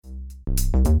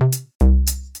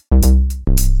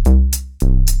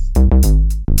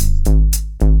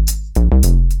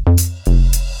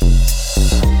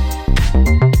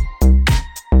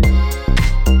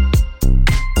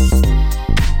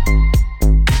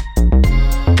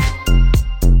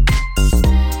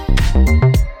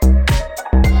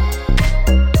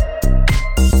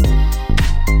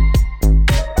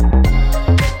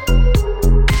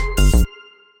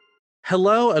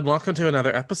Hello, and welcome to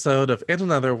another episode of In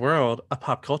Another World, a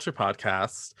pop culture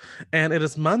podcast. And it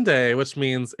is Monday, which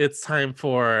means it's time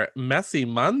for Messy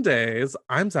Mondays.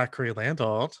 I'm Zachary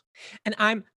Landolt. And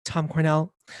I'm Tom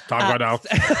Cornell. Tom Cornell.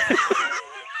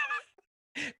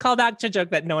 Call back to a joke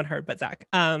that no one heard but Zach.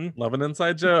 Love an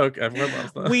inside joke. Everyone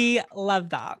loves that. We love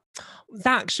that.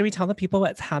 Zach, should we tell the people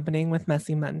what's happening with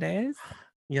Messy Mondays?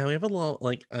 Yeah, we have a little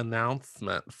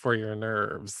announcement for your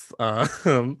nerves.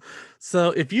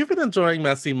 So if you've been enjoying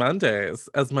Messy Mondays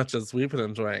as much as we've been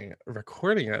enjoying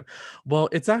recording it, well,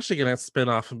 it's actually going to spin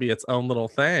off and be its own little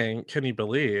thing. Can you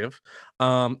believe?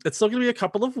 It's still going to be a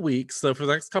couple of weeks. So for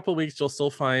the next couple of weeks, you'll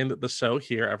still find the show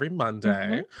here every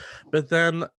Monday. But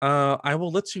then I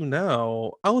will let you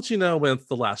know. I'll let you know when it's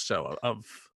the last show of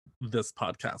this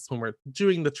podcast when we're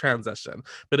doing the transition,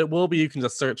 but it will be, you can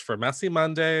just search for Messy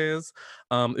Mondays.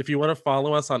 If you want to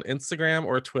follow us on Instagram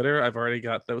or Twitter, I've already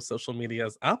got those social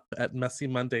medias up at Messy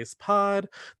Mondays Pod.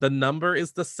 The number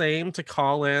is the same to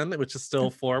call in, which is still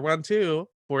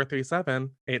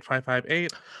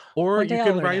 412-437-8558, or you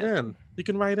can write in. You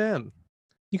can write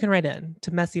in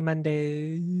to Messy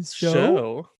Mondays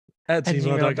show at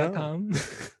gmail.com.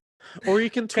 Or you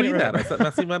can tweet at us at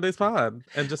Messy Mondays Pod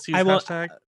and just use hashtag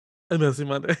Messy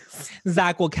Mondays.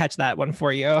 Zach will catch that one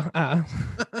for you.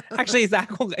 Actually,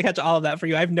 Zach will catch all of that for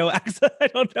you. I have no access. I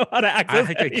don't know how to access.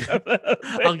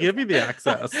 I'll give you the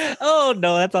access. Oh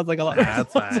no, that sounds like a lot of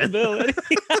responsibility.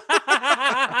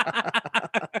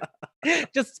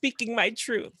 Just speaking my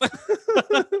truth.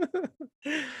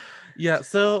 Yeah,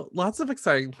 so lots of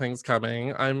exciting things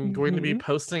coming. I'm going to be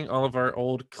posting all of our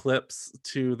old clips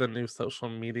to the new social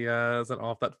medias and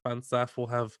all of that fun stuff. We'll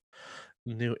have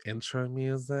new intro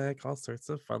music, all sorts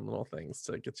of fun little things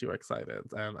to get you excited.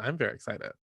 And I'm very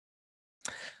excited.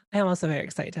 I am also very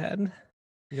excited.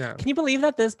 Yeah. Can you believe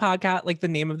that this podcast, like the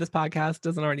name of this podcast,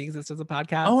 doesn't already exist as a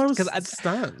podcast? Oh, I was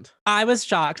stunned. I was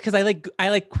shocked because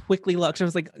I quickly looked. I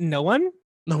was like, no one?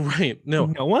 No, right. No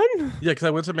one. Yeah, because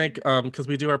I went to make because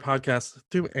we do our podcast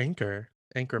through Anchor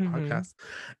podcast,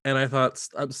 and I thought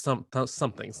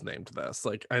something's named this.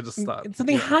 Like I just thought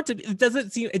something had to be. It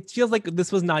doesn't seem. It feels like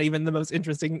this was not even the most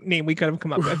interesting name we could have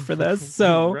come up with for this.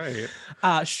 So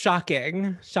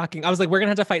shocking. I was like, we're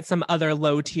gonna have to fight some other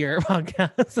low tier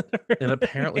podcast, and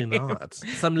apparently not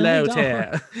some low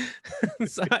tier.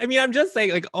 So, I mean, I'm just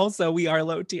saying. Like, also we are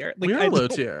low tier. Like, we are low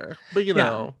tier, but you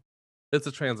know. It's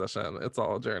a transition. It's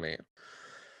all a journey.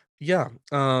 Yeah.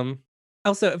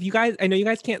 Also, if you guys, I know you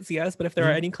guys can't see us, but if there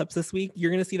are any clips this week,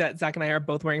 you're going to see that Zach and I are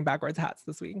both wearing backwards hats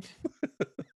this week.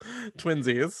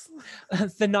 Twinsies.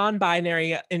 The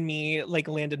non-binary in me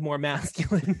landed more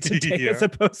masculine today as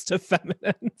opposed to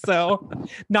feminine. So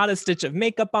not a stitch of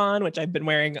makeup on, which I've been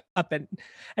wearing up in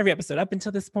every episode up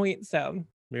until this point. So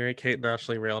Mary-Kate and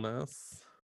Ashley realness.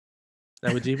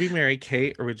 Now, would you be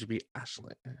Mary-Kate or would you be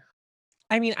Ashley?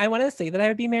 I mean, I want to say that I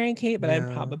would be Mary-Kate, but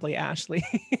I'm probably Ashley.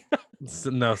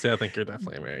 No, see, I think you're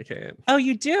definitely Mary-Kate. Oh,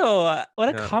 you do? What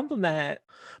a compliment.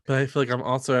 But I feel like I'm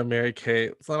also a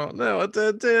Mary-Kate, so I don't know what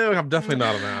to do. I'm definitely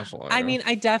not an Ashley. I mean,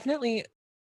 I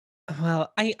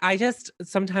just,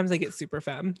 sometimes I get super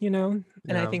femme, and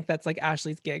I think that's like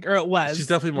Ashley's gig, or it was. She's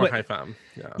definitely more high femme.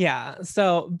 Yeah.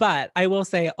 So, but I will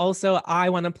say also, I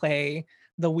want to play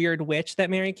the weird witch that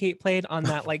Mary-Kate played on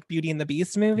that Beauty and the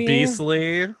Beast movie.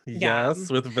 Beastly, yes,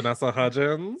 with Vanessa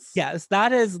Hudgens. Yes,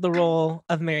 that is the role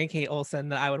of Mary-Kate Olsen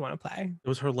that I would want to play. It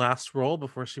was her last role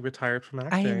before she retired from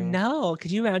acting. I know. Could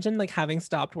you imagine having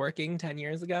stopped working 10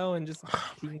 years ago and just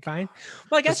being fine?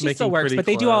 Well, I guess she still works, but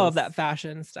they do all of that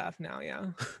fashion stuff now. Yeah,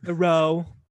 the row,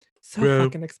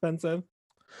 fucking expensive.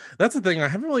 That's the thing. I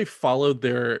haven't really followed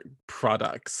their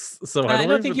products, so I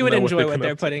don't think you would enjoy what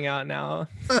they're putting out now.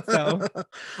 So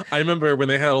I remember when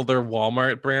they had all their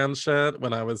Walmart brand shit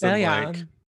when I was in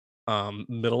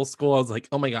middle school. I was like,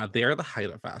 oh my god, they are the height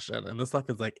of fashion, and this stuff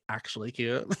is actually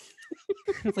cute.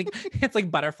 it's like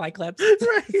butterfly clips.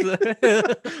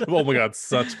 Right. Oh my god,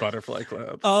 such butterfly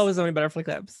clips. Oh, it was so many butterfly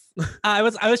clips. I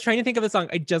was trying to think of a song.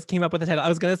 I just came up with the title. I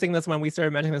was gonna sing this when we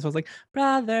started mentioning this. I was like,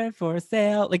 "Brother for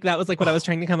Sale." That was what I was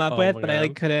trying to come up with, but I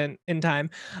couldn't in time.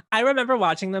 I remember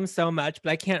watching them so much,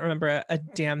 but I can't remember a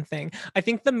damn thing. I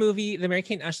think the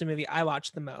Mary-Kate and Ashley movie I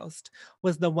watched the most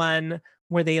was the one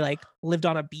where they lived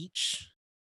on a beach.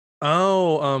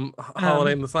 Oh,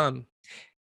 Holiday in the Sun.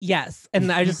 Yes,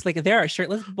 and I just there are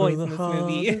shirtless boys in this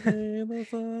movie.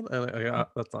 Yeah,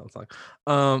 that's not a song.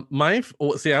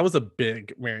 See, I was a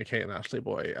big Mary-Kate and Ashley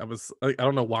boy. I was I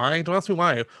don't know why. Don't ask me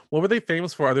why. What were they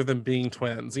famous for other than being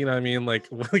twins? You know what I mean? What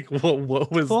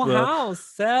was Full House,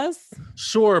 sis?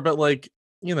 Sure, but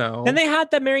Then they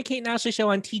had the Mary-Kate and Ashley show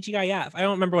on TGIF. I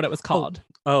don't remember what it was called.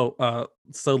 So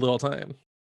Little Time.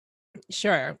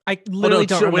 Sure. I Oh no, literally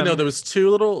don't wait, no, remember.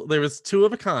 there was two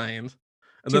of a kind.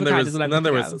 And Two then of a Kind is what I'm there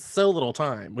thinking was of. So Little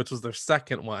Time, which was their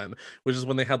second one, which is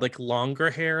when they had like longer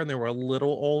hair and they were a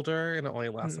little older and it only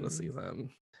lasted a Mm, season.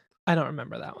 I don't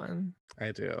remember that one.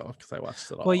 I do because I watched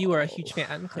it Well, you were a all. huge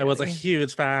fan, I was a clearly.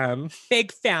 huge fan.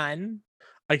 Big fan.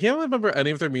 I can't remember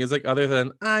any of their music other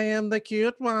than I am the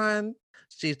cute one.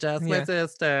 She's just my Yeah.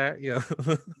 sister. Yeah.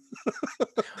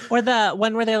 Or the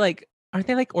one where they're like, aren't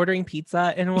they like ordering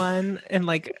pizza in one? And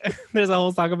like there's a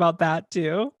whole song about that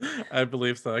too. I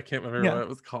believe so. I can't remember Yeah. what it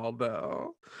was called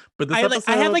though. But this I have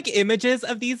episode, like images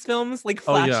of these films like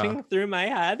oh yeah. flashing through my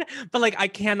head, but like I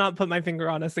cannot put my finger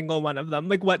on a single one of them.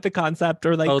 Like what the concept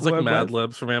or Oh, like it's like Mad what.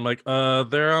 Libs for me. I'm like,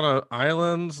 they're on an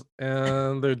island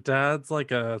and their dad's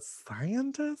like a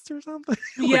scientist or something.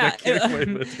 Like I Yeah, can't quite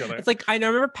put it together. it's like I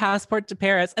remember Passport to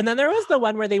Paris, and then there was the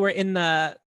one where they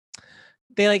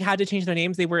like had to change their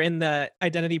names. They were in the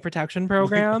identity protection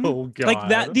program. Oh Like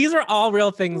that. god. These are all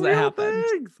real things that Real happened.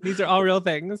 things. These are all real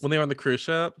things. When they were on the cruise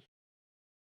ship.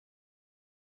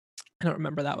 I don't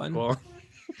remember that one. Cool.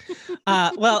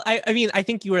 Well, I mean, I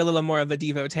think you were a little more of a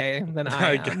devotee than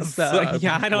I am. guess So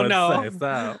yeah, I don't know. Say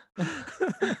so.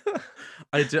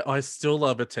 I still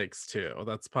love It Takes Two.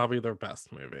 That's probably their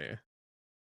best movie.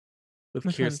 With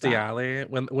Which one's Kirstie that? Alley,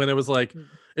 when it was like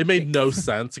it made no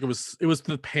sense. Like it was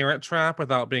the Parent Trap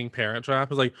without being Parent Trap.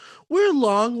 It was like we're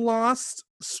long lost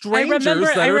strangers I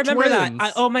that are remember twins.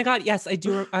 that. Oh my god, yes, I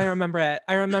do. I remember it.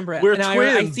 I remember it. We're And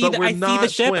twins, but we're I see the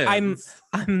not ship. twins.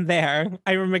 I'm there.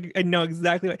 I remember. I know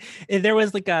exactly what. There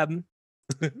was like oh,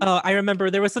 I remember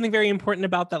there was something very important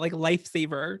about that like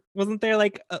lifesaver. Wasn't there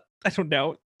like I don't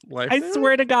know. I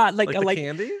swear to God, like the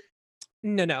candy.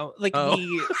 No, like Oh.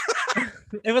 the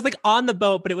it was like on the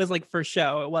boat, but it was like for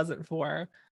show. It wasn't for.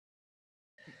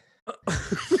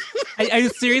 I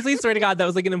seriously swear to God that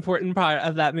was like an important part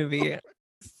of that movie.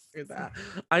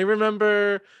 I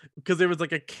remember because there was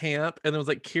like a camp and it was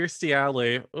like Kirstie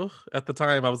Alley. Ugh, at the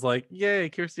time, I was like, "Yay,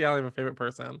 Kirstie Alley, my favorite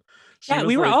person." Yeah,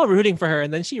 we were all rooting for her,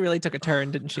 and then she really took a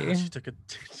turn, didn't she? She took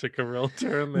a real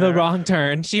turn there. The wrong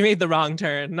turn. She made the wrong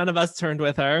turn. None of us turned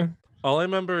with her. All I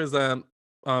remember is that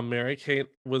Mary-Kate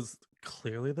was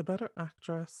clearly the better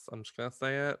actress. I'm just gonna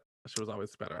say it. She was always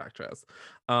the better actress.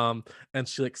 And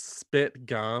she like spit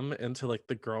gum into like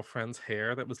the girlfriend's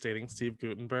hair that was dating Steve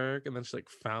Guttenberg, and then she like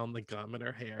found the gum in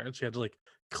her hair, and she had to like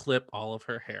clip all of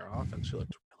her hair off, and she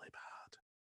looked really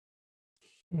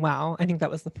bad. Wow, I think that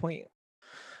was the point.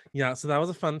 Yeah, so that was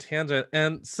a fun tangent.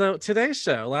 And so today's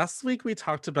show, last week we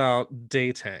talked about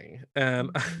dating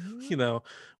and you know,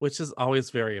 which is always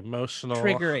very emotional,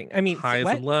 triggering. I mean, highs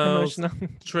what? and lows, Emotional.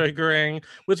 triggering,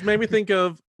 which made me think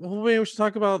of well, maybe we should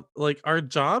talk about like our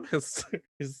job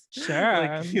histories. Sure.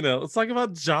 Like, you know, let's talk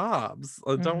about jobs.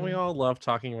 Don't we all love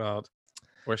talking about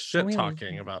or shit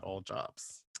talking about old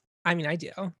jobs? I mean, I do.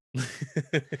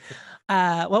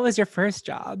 What was your first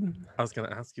job? I was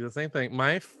gonna ask you the same thing.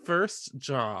 My first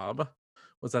job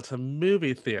was at a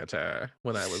movie theater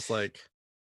when I was like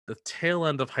the tail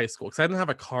end of high school because I didn't have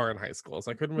a car in high school,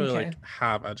 so I couldn't really like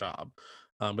have a job.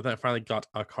 But then I finally got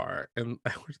a car, and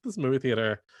I worked at this movie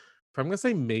theater for I'm gonna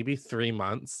say maybe 3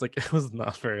 months. Like it was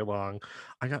not very long.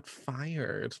 I got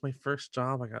fired. My first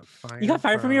job, I got fired. You got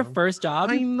fired from your first job?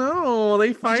 I know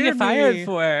they fired What did you get fired me.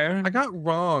 for? I got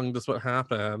wronged. Is what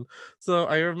happened. So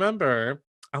I remember.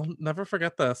 I'll never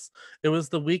forget this. It was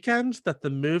the weekend that the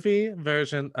movie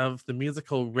version of the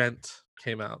musical Rent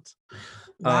came out.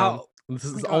 Wow. This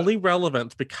is only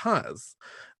relevant because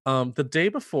the day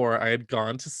before I had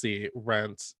gone to see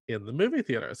Rent in the movie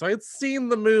theater. So I had seen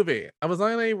the movie. I was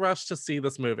on a rush to see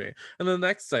this movie. And the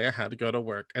next day I had to go to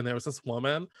work and there was this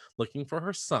woman looking for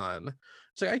her son.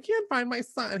 She's like, I can't find my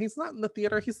son. He's not in the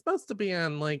theater. He's supposed to be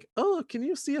in. Like, oh, can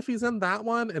you see if he's in that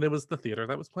one? And it was the theater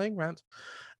that was playing Rent.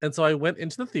 And so I went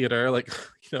into the theater, like,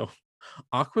 you know,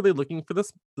 awkwardly looking for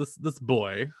this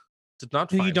boy. Did not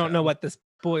find You don't know him. what this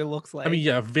boy looks like. I mean,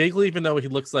 yeah, vaguely even know what he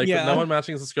looks like, Yeah. but no one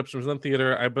matching his description was in the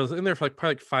theater. I was in there for like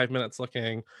probably like 5 minutes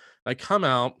looking. I come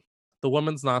out, the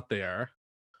woman's not there.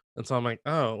 And so I'm like,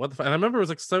 oh, what the fuck? And I remember it was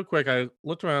like so quick. I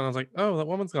looked around, I was like, oh, that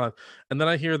woman's gone. And then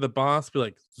I hear the boss be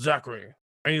like, Zachary,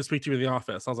 I need to speak to you in the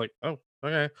office. I was like, oh,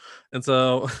 okay. And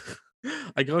so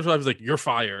I go to him, he's like, you're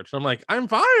fired. And I'm like, I'm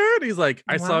fired. He's like,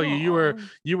 I saw you.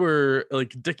 You were like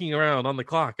dicking around on the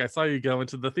clock. I saw you go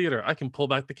into the theater. I can pull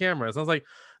back the cameras. I was like,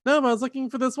 no, but I was looking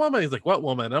for this woman. He's like, what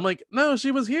woman? I'm like, no,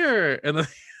 she was here. And then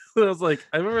And I was like,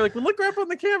 I remember like, well, look right up on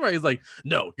the camera. He's like,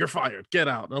 no, you're fired. Get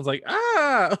out. And I was like,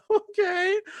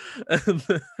 okay. And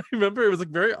I remember it was like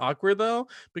very awkward though,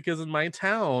 because in my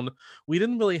town, we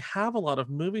didn't really have a lot of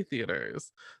movie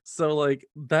theaters. So like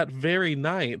that very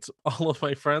night, all of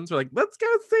my friends were like, let's go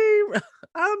see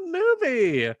a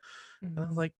movie. And I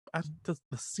was like, the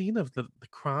scene of the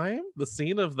crime, the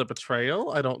scene of the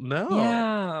betrayal, I don't know.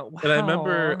 Yeah, And I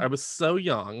remember I wow. was so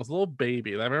young, I was a little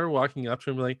baby, and I remember walking up to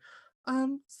him like,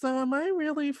 so am I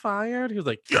really fired? He was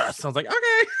like, yes. I was like,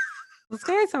 okay. This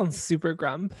guy sounds super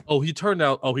grump. He turned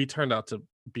out to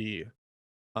be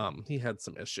he had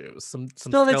some issues, some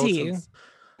Spill the tea. skeletons.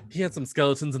 He had some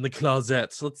skeletons in the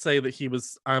closet. Let's say that he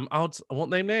was I won't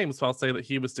name names, but I'll say that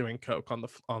he was doing coke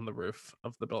on the roof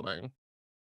of the building.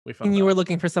 We And found you were out.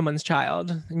 looking for someone's child,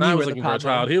 and I you was were the looking for a child.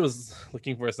 problem. He was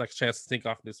looking for his next chance to sneak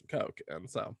off and do some coke, and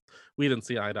so we didn't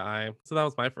see eye to eye. So that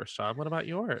was my first job. What about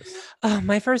yours?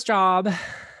 My first job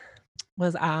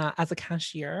was as a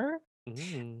cashier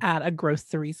Mm, at a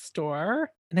grocery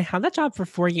store, and I had that job for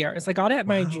 4 years. I got it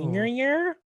my junior wow.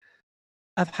 year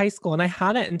of high school, and I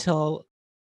had it until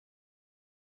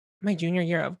my junior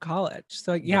year of college.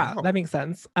 So yeah, Wow. that makes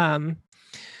sense.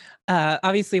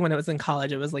 Obviously when it was in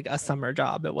college, it was like a summer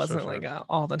job. It Sure, wasn't like sure. a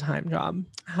all the time job.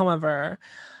 However,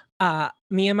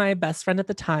 me and my best friend at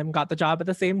the time got the job at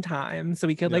the same time so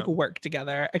we could Yeah. like work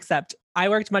together, except I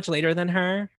worked much later than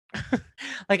her.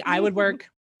 Like I would work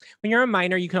when you're a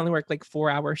minor, you can only work like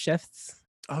 4-hour shifts.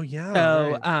 Oh, yeah,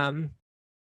 So, right.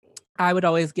 I would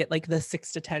always get like the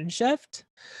 6 to 10 shift,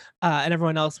 and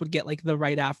everyone else would get like the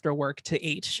right after work to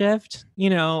 8 shift.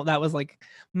 That was like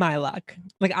my luck.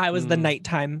 Like I was the Mm.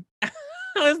 nighttime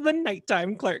I was the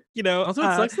nighttime clerk, you know? Also,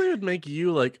 it sucks they would make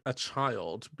you, like, a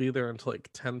child be there until, like,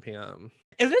 10 PM.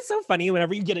 Isn't it so funny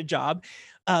whenever you get a job,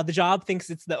 the job thinks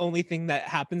it's the only thing that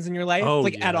happens in your life, Oh,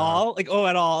 like, at yeah. all, like, oh,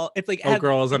 at all. It's like, Oh,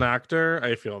 girl, as an actor,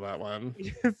 I feel that one.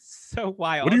 it's so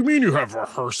 "What do you wild. mean you have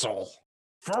rehearsal?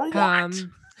 For what?"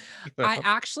 Um, I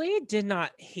actually did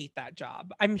not hate that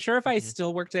job. I'm sure if I Mhm.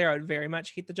 still worked there, I would very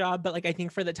much hate the job, but, like, I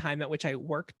think for the time at which I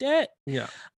worked it, Yeah.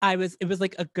 it was,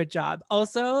 like, a good job.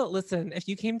 Also, listen, if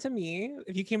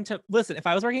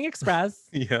I was working Express,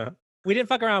 Yeah. we didn't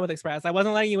fuck around with Express. I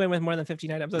wasn't letting you in with more than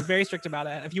 15 items. I was very strict about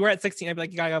it. If you were at 16, I'd be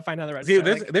like, "You gotta go find another See,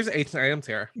 register." Like, there's 18 items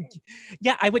here.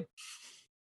 yeah, I would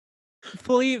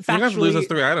fully You're gonna have to lose those factually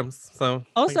 3 items, so take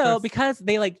your also, choice. because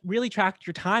they, like, really tracked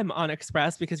your time on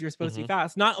Express because you're supposed to be Mhm.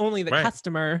 fast, not only the Right.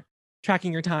 customer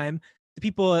tracking your time, the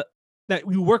people that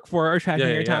you work for are Yeah, tracking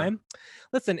yeah, your yeah. time.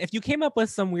 Listen, if you came up with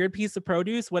some weird piece of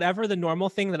produce, whatever the normal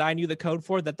thing that I knew the code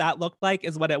for that looked like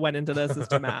is what it went into the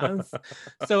system as.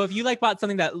 So if you, like, bought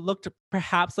something that looked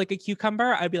perhaps like a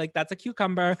cucumber, I'd be like, "That's a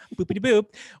cucumber, boopity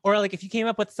boop." Or, like, if you came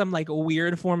up with some, like,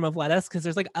 weird form of lettuce, because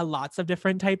there's, like, lots of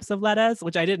different types of lettuce,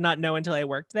 which I did not know until I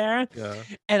worked there. Yeah.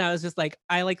 And I was just like,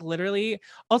 I like literally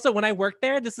also when I worked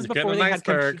there, this is You're getting before an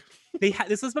iceberg.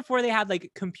 this was before they had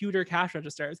like computer cash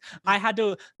registers. I had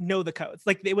to know the codes.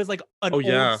 Like it was like an Oh, old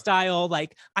yeah. style,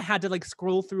 like I had to like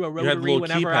scroll through a You had the rotary little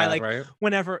whenever I keypad, like right?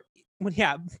 whenever when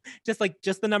yeah, just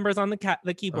the numbers on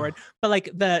the keyboard. Ugh. But like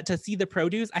the to see the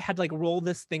produce, I had to like roll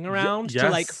this thing around to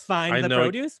like Yes. find I the know.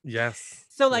 produce. Yes.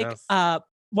 So like Yes.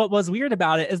 what was weird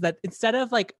about it is that instead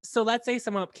of like so let's say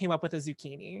someone came up with a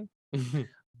zucchini.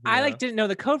 I like Yeah. didn't know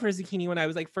the code for zucchini when I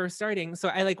was like first starting. So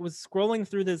I like was scrolling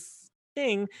through this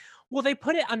thing. Well, they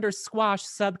put it under squash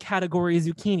subcategory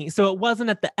zucchini. So it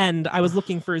wasn't at the end. I was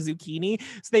looking for zucchini.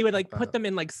 So they would like put them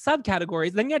in like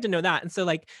subcategories. Then you had to know that. And so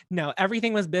like, no,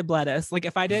 everything was bib lettuce. Like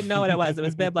if I didn't know what it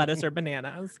was bib lettuce or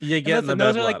bananas. You And getting the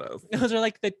listen, bed lettuce. those are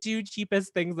like the two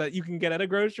cheapest things that you can get at a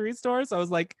grocery store. So I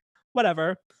was like,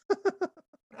 whatever.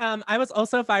 I was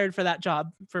also fired for that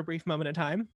job for a brief moment of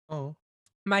time. Oh,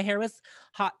 My hair was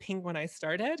hot pink when I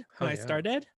started, hell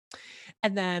yeah.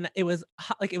 and then it was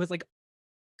hot, like it was like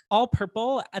all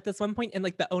purple at this one point, and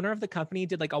like the owner of the company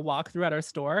did like a walkthrough at our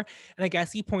store, and I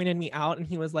guess he pointed me out, and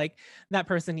he was like, "That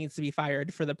person needs to be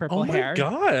fired for the purple Oh my hair."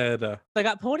 god. So I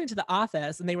got pulled into the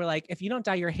office, and they were like, "If you don't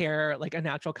dye your hair like a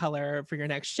natural color for your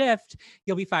next shift,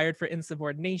 you'll be fired for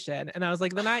insubordination." And I was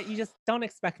like, you just don't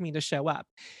expect me to show up."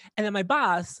 And then my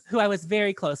boss, who I was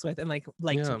very close with and like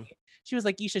liked Yeah. me, she was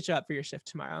like, "You should show up for your shift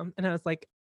tomorrow." And I was like,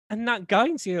 "I'm not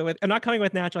going to. I'm not coming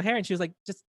with natural hair." And she was like,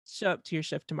 "Just show up to your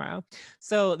shift tomorrow."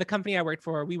 So the company I worked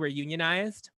for, we were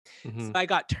unionized. So Mhm. I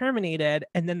got terminated,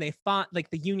 and then the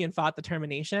union fought the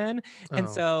termination. And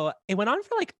Oh. so it went on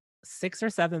for like 6 or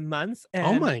 7 months, Oh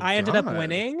and my I ended up god.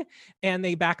 winning, and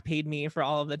they back paid me for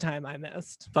all of the time I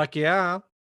missed. Fuck yeah.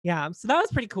 Yeah, so that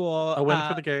was pretty cool. A win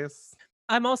for the gays.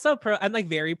 I'm like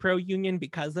very pro union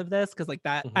because of this, because like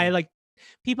that I Mhm. like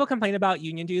People complain about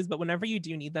union dues, but whenever you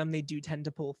do need them, they do tend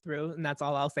to pull through, and that's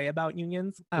all I'll say about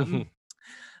unions. Mhm.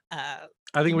 Uh,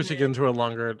 I think we should yeah. get into a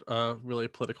longer, really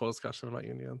political discussion about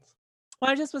unions. Well,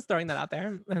 I just was throwing that out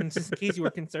there, and just in case you were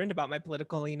concerned about my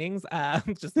political leanings,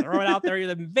 just throw it out there.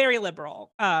 You're very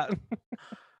liberal,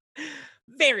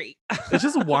 very. It's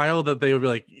just wild that they would be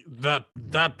like,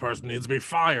 that person needs to be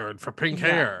fired for pink Yeah,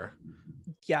 hair.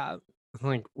 yeah.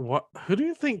 Like, what? Who do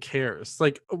you think cares?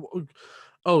 Like,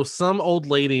 oh, some old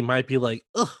lady might be like,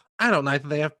 ugh, I don't like that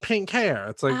they have pink hair.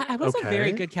 It's like, I was a very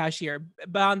okay. good cashier,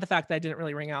 beyond the fact that I didn't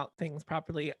really ring out things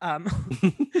properly.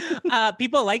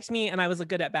 People liked me, and I was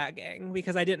good at bagging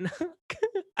because I didn't.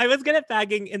 I was good at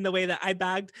bagging in the way that I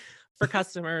bagged for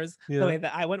customers, the way Yeah.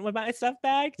 that I wouldn't want my stuff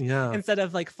bagged, Yeah. instead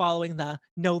of like following the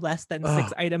no less than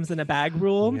 6 Oh, items in a bag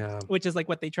rule, yeah. which is like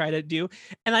what they try to do.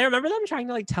 And I remember them trying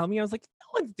to like tell me, I was like,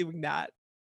 no one's doing that.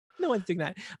 No one's doing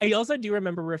that. I also do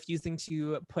remember refusing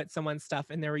to put someone's stuff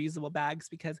in their reusable bags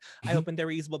because I opened their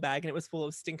reusable bag and it was full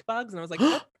of stink bugs, and I was like,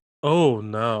 nope. Oh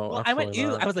no, Well, I went, absolutely ew.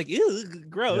 I not. was like, ew,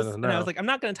 gross. Yeah, And I was no. like, I'm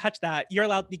not going to touch that. You're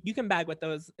allowed, you can bag with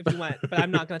those if you want, but I'm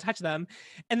not going to touch them.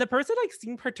 And the person like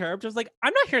seemed perturbed. I was like,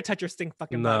 I'm not here to touch your stink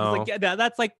fucking bugs. Like, No. yeah,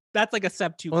 that's like a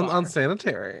step too far.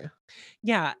 Unsanitary.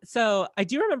 Yeah. So I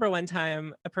do remember one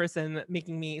time a person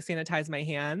making me sanitize my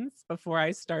hands before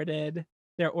I started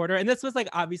their order. And this was like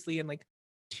obviously in like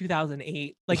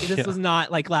 2008. Like this Yeah. was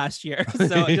not like last year. So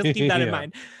just keep that in Yeah.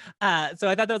 mind. So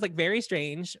I thought that was like very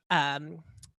strange.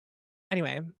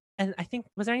 Anyway, and I think,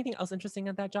 was there anything else interesting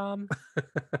at that job?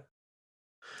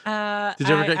 Did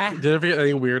you ever get I did you ever get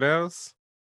any weirdos?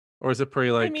 Or is it pretty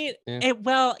I like, mean, eh?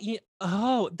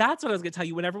 that's what I was gonna tell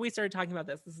you. Whenever we started talking about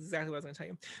this is exactly what I was gonna tell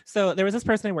you. So there was this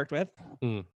person I worked with,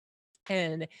 Mm.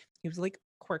 and he was like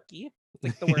quirky,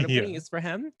 like the word I'm Yeah. gonna use for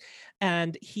him.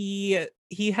 And he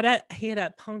had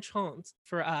a penchant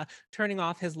for turning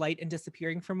off his light and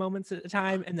disappearing for moments at a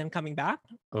time and then coming back.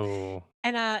 Oh.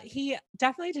 And he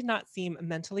definitely did not seem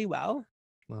mentally well.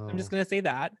 I'm just Oh. gonna say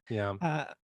that. Yeah. Uh,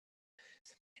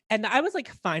 and I was like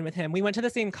fine with him. We went to the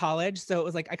same college, so it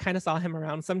was like I kind of saw him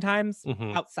around sometimes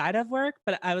Mhm. outside of work,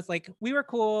 but I was like, we were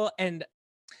cool. And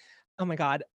oh my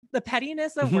god, the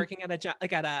pettiness of Mhm. working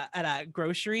at a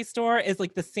grocery store is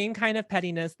like the same kind of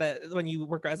pettiness that when you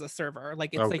work as a server. Like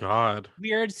it's Oh like god.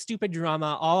 weird, stupid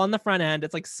drama all on the front end.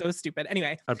 It's like so stupid.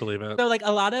 Anyway, I believe it. so like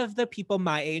a lot of the people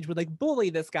my age would like bully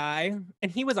this guy,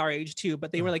 and he was our age too,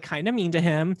 but they were like kind of mean to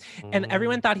him, and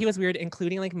everyone Mm. thought he was weird,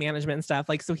 including like management and stuff.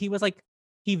 Like so he was like,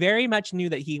 he very much knew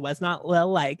that he was not well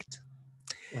liked.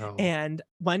 Oh. And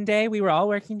one day we were all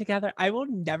working together. I will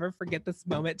never forget this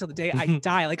moment till the day I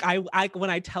die. Like I when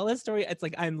I tell this story, it's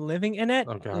like I'm living in it,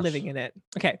 Oh gosh. living in it.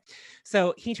 Okay.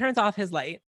 So he turns off his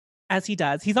light, as he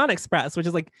does. He's on Express, which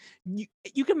is like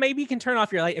you can turn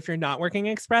off your light if you're not working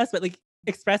Express, but like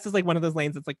Express is like one of those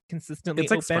lanes that's like consistently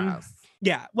It's open. Express.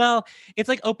 Yeah. Well, it's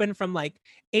like open from like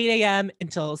 8 a.m.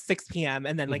 until 6 p.m.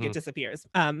 and then like it disappears.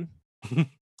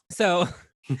 So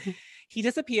he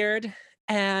disappeared,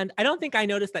 and I don't think I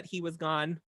noticed that he was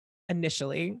gone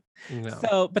initially. No.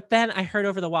 So, but then I heard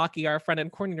over the walkie, our front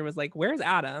end coordinator was like, "Where's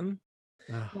Adam?"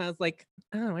 Ugh. And I was like,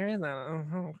 "Oh, where is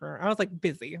Adam?" I was like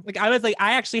busy. Like I was like,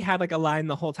 I actually had like a line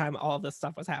the whole time all of this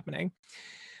stuff was happening.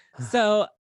 So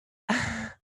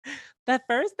the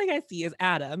first thing I see is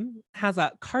Adam has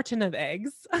a carton of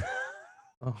eggs.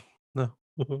 Oh no.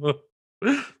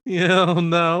 Yeah, oh,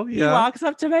 no. He Yeah. walks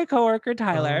up to my coworker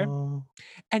Tyler Oh.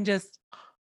 and just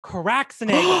cracks an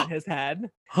egg on his head.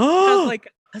 I was Oh.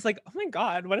 like, oh my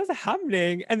god, what is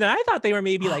happening? And then I thought they were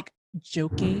maybe like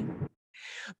joking.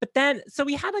 But then so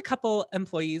we had a couple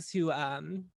employees who Oh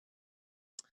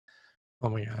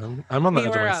my god. I'm on the they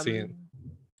edge of were my seat.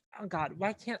 oh god,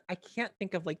 why can't I can't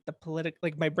think of like the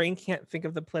like my brain can't think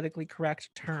of the politically correct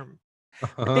term. But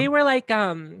Uh-huh. they were like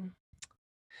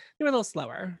they were a little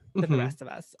slower than the Mhm. rest of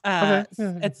us. Okay.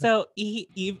 Yeah, And so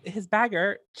his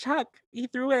bagger, Chuck, he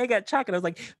threw an egg at Chuck, and I was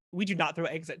like, we do not throw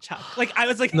eggs at Chuck. Like I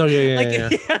was like, No, yeah, like yeah.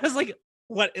 I was like,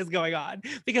 what is going on?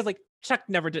 Because like Chuck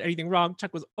never did anything wrong.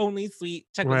 Chuck was only sweet.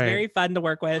 Chuck was Right. very fun to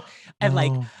work with. And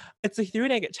like, Oh. and so he threw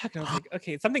an egg at Chuck, and I was like,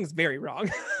 okay, something's very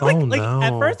wrong. Oh, like at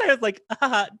no. first I was like,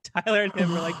 Tyler and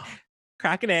him were like,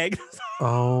 crack an egg.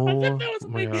 Oh That was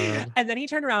my like- god. And then he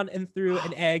turned around and threw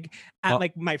an egg at Oh.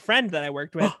 like my friend that I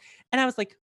worked with. And I was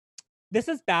like, this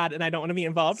is bad and I don't want to be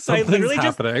involved. So I Something's literally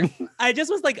happening. I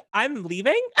just was like, I'm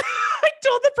leaving. I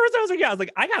told the person I was like, yeah, I was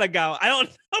like, I gotta go. I don't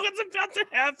know what's about to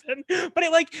happen. But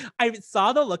it like I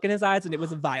saw the look in his eyes and it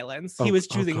was violence. He was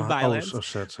choosing God. violence. Oh,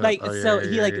 shit. Like Oh, yeah, so yeah,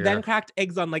 he yeah, like yeah. then cracked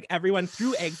eggs on like everyone,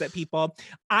 threw eggs at people.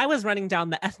 I was running down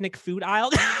the ethnic food aisle.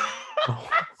 Oh.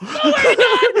 swear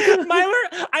to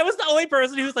God, I was the only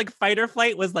person who was like fight or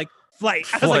flight was like flight.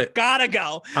 I was like, gotta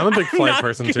go. I'm a big flight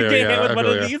person too. Get hit Yeah, with I one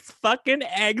feel of you. these fucking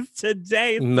eggs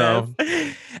today, No.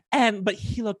 sis. But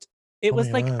he looked. It Oh was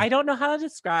my like God. I don't know how to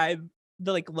describe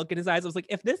the like look in his eyes. I was like,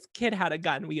 if this kid had a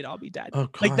gun, we'd all be dead. Oh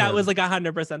Like that was God. like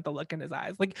 100% the look in his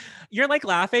eyes. Like you're like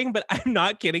laughing, but I'm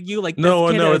not kidding you. Like this No,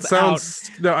 kid no, is it out.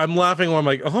 sounds no, I'm laughing when I'm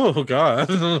like, oh God.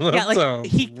 Yeah, That like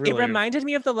sounds it really reminded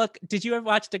me of the look. Did you ever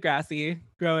watch Degrassi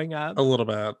growing up? a little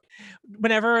bit.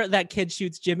 Whenever that kid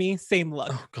shoots Jimmy,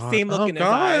 Oh God. same look Oh in his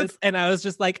God. eyes. And I was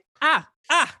just like,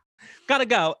 gotta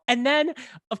go. And then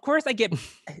of course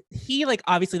he like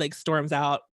obviously like storms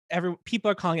out. People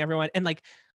are calling everyone. And like,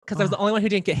 because I was the Oh, only one who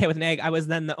didn't get hit with an egg, I was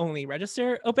then the only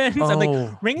register open. So I'm like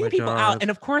oh ringing my people out. God.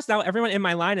 And of course now everyone in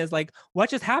my line is like, what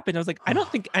just happened? I was like, I don't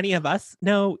think any of us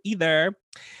know either.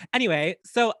 Anyway,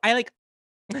 so I like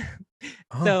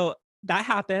Oh. so that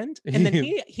happened, and then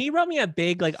he wrote me a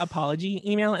big like apology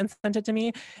email and sent it to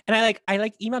me, and I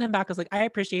emailed him back. I was like, I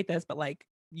appreciate this, but like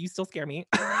you still scare me.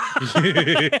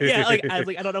 Yeah, like I was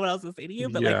like, I don't know what else to say to you,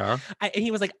 but like, Yeah. and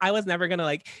he was like, I was never gonna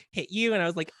like hit you, and I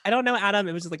was like, I don't know, Adam.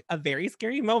 It was just like a very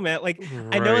scary moment. Like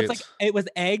I know it's Right. like it was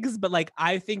eggs, but like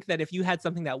I think that if you had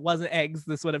something that wasn't eggs,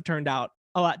 this would have turned out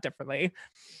a lot differently.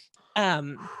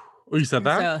 Oh, you said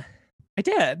that? So I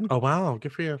did, Oh wow,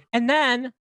 good for you. and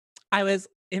then I was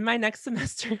in my next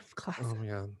semester of Oh classes. my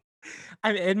God.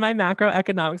 I'm in my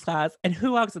macroeconomics class, and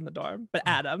who walks in the door but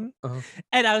Adam? Oh.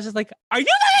 And I was just like, "Are you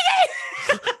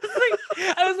letting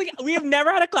me?" I was like, "We have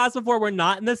never had a class before. We're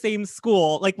not in the same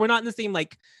school. Like, we're not in the same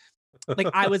like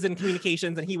I was in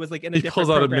communications and he was like in a He different pulls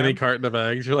out a mini program." carton of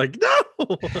eggs. You're like,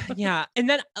 no. Yeah, and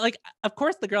then like, of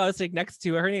course, the girl I was sitting next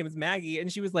to, her name is Maggie,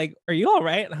 and she was like, "Are you all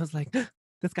right?" And I was like,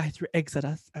 this guy threw eggs at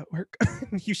us at work.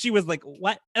 She was like,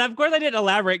 what? And of course I didn't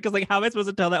elaborate because like how am I supposed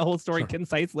to tell that whole story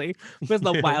concisely? It was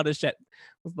the Yeah. wildest shit. It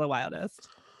was the wildest.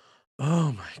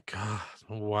 Oh my God.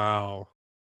 Wow.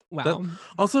 That Wow.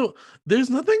 also,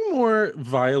 there's nothing more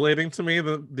violating to me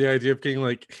than the idea of getting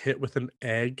like hit with an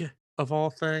egg of all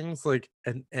things. Like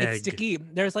an It's egg. sticky.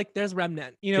 There's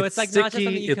remnant. You know, It's it's like not just sticky.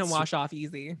 something you can wash off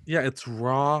easy. Yeah, it's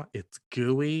raw, it's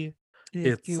gooey. It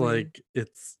is It's gooey. like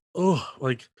it's oh,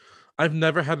 like I've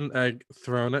never had an egg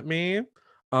thrown at me.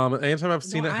 Anytime I've No,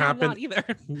 seen it I have happen, not either.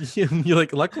 you're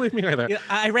like, luckily me either. Yeah,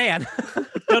 I ran.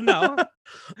 Don't know.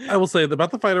 I will say about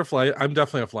the fight or flight, I'm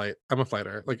definitely a flight. I'm a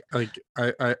fighter. I'm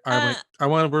Uh, like, I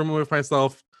want to remove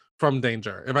myself from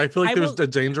danger. If I feel like I there's will. a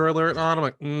danger alert on, I'm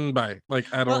like, bye.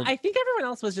 Like I Well, don't I think everyone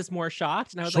else was just more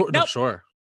shocked, and I was like, sure no, nope, sure.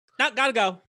 not gotta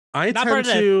go. I Not part tend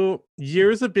of this. to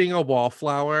years of being a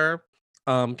wallflower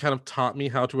kind of taught me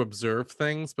how to observe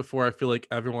things before I feel like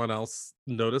everyone else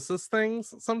notices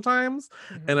things sometimes.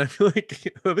 And Mhm. I feel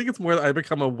like I think it's more that I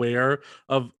become aware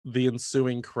of the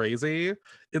ensuing crazy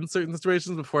in certain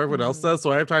situations before everyone else does. Mhm.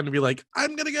 So I have time to be like,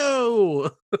 I'm gonna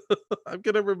go. I'm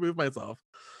gonna remove myself.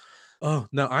 Oh,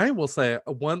 now I will say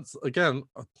once again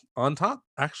on top,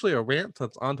 actually a rant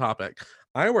that's on topic.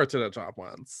 I worked at a job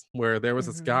once where there was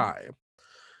this Mhm. guy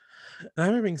and I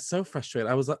remember being so frustrated.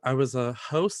 I was a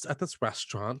host at this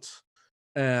restaurant,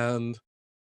 and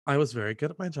I was very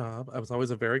good at my job. I was always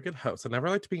a very good host. I never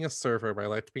liked being a server, but I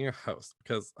liked being a host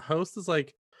because host is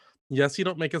like, yes, you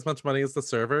don't make as much money as the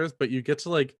servers, but you get to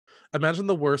like imagine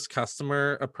the worst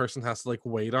customer a person has to like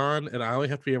wait on, and I only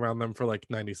have to be around them for like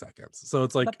 90 seconds. So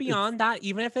it's But like it's beyond that,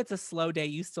 even if it's a slow day,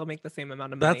 you still make the same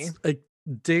amount of money. that's a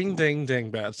ding ding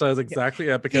ding bitch. That is Yeah. exactly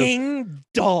it because Ding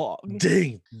dong.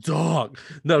 ding dog.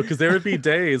 No, because there would be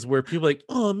days where people like,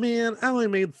 oh man, I only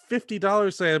made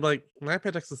 $50 today. I'm like, my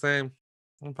paycheck's the same.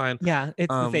 I'm fine. Yeah,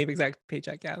 it's the same exact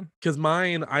paycheck. Yeah. Because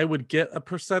mine, I would get a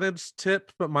percentage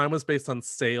tip, but mine was based on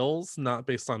sales, not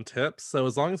based on tips. So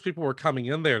as long as people were coming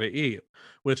in there to eat,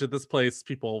 which at this place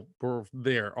people were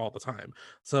there all the time,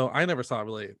 so I never saw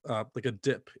really like a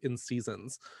dip in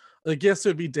seasons. I guess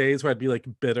there'd be days where I'd be like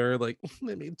bitter, like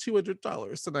I made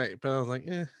 $200 tonight, but I was like,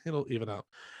 it'll even out.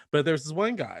 But there's this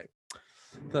one guy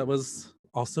that was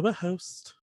also a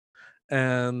host,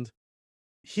 and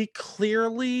he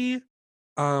clearly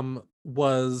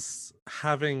was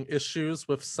having issues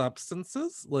with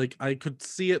substances. Like I could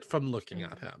see it from looking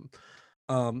at Mhm.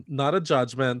 him. Not a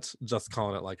judgment, just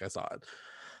calling it like I saw it.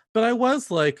 But I was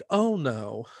like, oh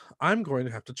no, I'm going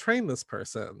to have to train this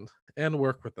person and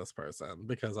work with this person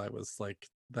because I was like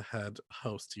the head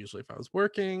host usually if I was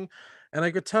working. And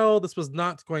I could tell this was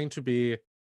not going to be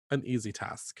an easy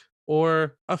task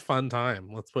or a fun time.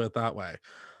 Let's put it that way.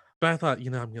 But I thought, I'm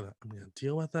gonna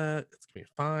deal with it. It's gonna be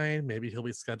fine. Maybe he'll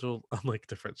be scheduled on like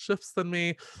different shifts than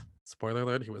me. Spoiler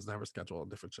alert, he was never scheduled on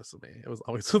different shifts with me. It was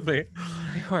always with me.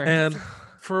 Of course. And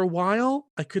for a while,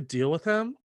 I could deal with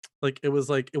him. Like, it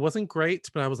wasn't great,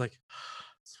 but I was like,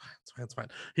 "It's fine, it's fine, it's fine."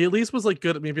 He at least was, like,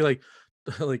 good at maybe, like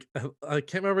like, I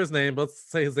can't remember his name, but let's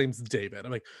say his name's David.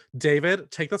 I'm like, "David,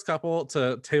 take this couple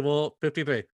to table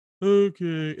 53."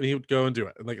 "Okay," and he would go and do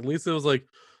it, and, like, at least it was like,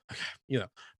 okay, you know?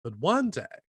 But one day,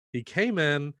 he came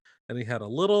in, and he had a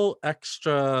little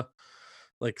extra,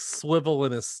 like, swivel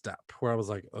in his step where I was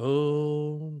like,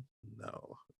 "Oh,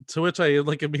 no." To which I,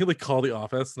 like, immediately called the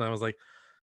office, and I was like,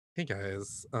 "Hey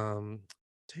guys,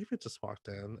 David just walked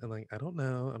in and like I don't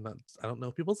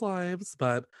know people's lives,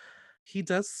 but he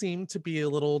does seem to be a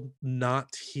little not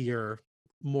here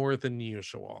more than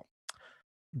usual.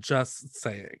 Just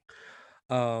saying."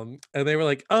 And they were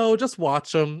like, "Oh, just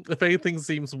watch him. If anything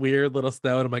seems weird, let us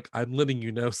know." And I'm like, "I'm letting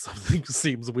you know something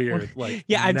seems weird, like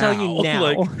Yeah, I'm telling you now." now.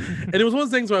 Like, and it was one of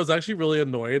those things where I was actually really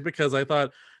annoyed because I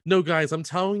thought, no, guys, I'm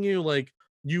telling you, like,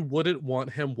 you wouldn't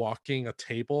want him walking a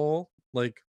table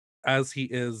like as he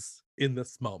is in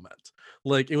this moment.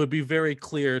 Like, it would be very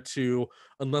clear to,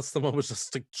 unless someone was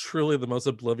just like truly the most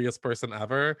oblivious person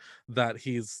ever, that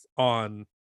he's on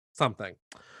something.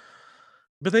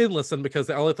 But they didn't listen because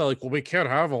they all thought like, "Well, we can't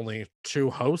have only 2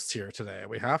 hosts here today.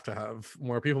 We have to have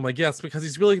more people." I'm like, "Yes, because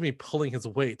he's really gonna be pulling his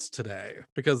weight today,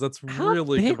 because that's How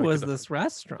really gonna big make a was difference." this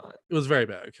restaurant? It was very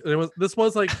big. And this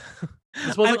was I'm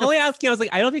like a only asking, I was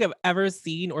like, I don't think I've ever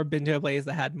seen or been to a place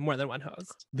that had more than one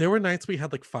host. there were nights we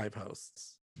had like 5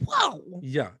 hosts. Whoa!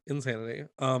 Yeah, insanity.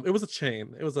 It was a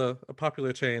chain. It was a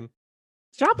popular chain,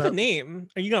 Drop the but name.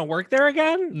 Are you gonna work there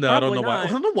again? no, I don't Probably know why. I not.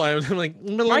 don't know why I'm like,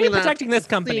 Why let are me you not protecting this say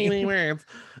company? any words.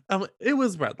 It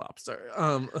was Red Lobster.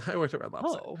 I worked at Red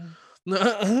Lobster.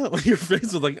 Oh. Your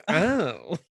face was like,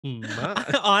 "Oh, my."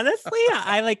 Honestly,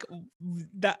 I like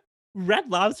that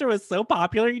Red Lobster was so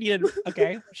popular. You needed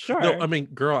okay, No, sure. I mean,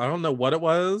 girl, I don't know what it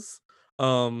was.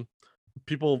 Um,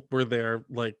 People were there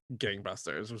like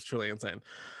gangbusters. It was truly insane.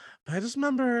 But I just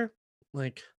remember,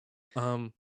 like,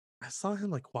 um, I saw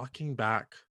him like walking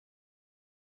back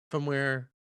from where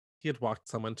he had walked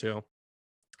someone to,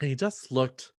 and he just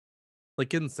looked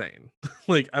like insane.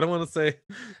 Like, I don't want to say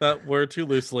that word too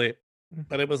loosely,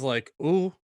 but it was like,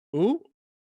 ooh, ooh,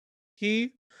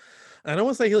 he I don't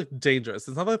wanna say he looked dangerous.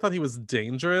 It's not that I thought he was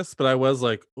dangerous, but I was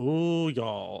like, "Ooh,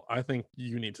 y'all, I think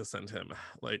you need to send him,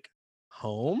 like,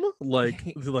 home?"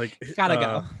 Gotta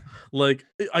go.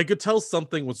 I could tell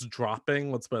something was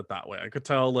dropping, let's put it that way. I could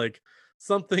tell, like,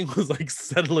 something was, like,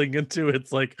 settling into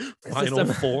its, like, final System.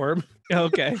 form.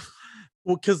 Okay.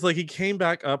 Well, because like, he came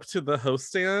back up to the host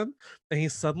stand, and he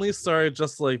suddenly started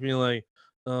just, like, being like,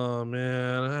 "Oh,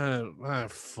 man, I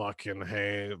fucking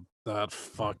hate that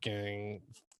fucking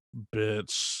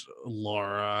bitch,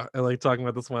 Laura," and, like, talking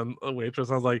about this one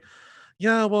waitress. I was like,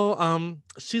 "Yeah, well,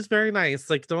 she's very nice,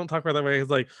 like, don't talk about that way." He's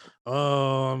like,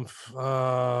 oh,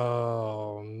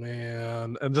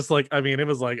 man," and just, like, I mean, it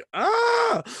was like,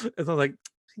 "Ah!" And so I was like,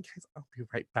 "Hey, guys, I'll be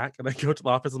right back," and I go to the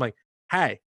office, I'm like,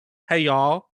 "Hey, hey,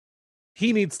 y'all,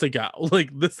 he needs to go." Like,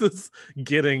 this is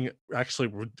getting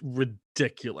actually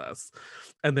ridiculous.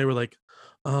 And they were like,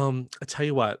 I tell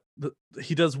you what,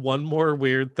 he does one more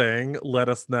weird thing, let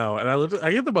us know." And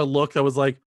I gave them a look that was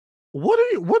like,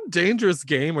 what dangerous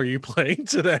game are you playing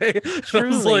today?" And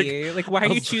Truly. Like, why are I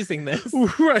you was choosing this?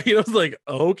 right. I was like,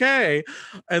 "Okay."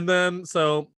 And then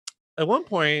so at one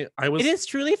point I It was is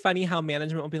truly funny how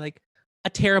management will be like, a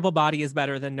terrible body is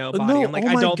better than no body. no, I'm like, oh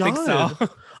I my don't think so. god.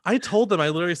 I told them, I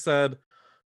literally said,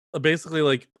 basically,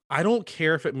 like, I don't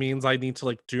care if it means I need to,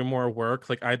 like, do more work,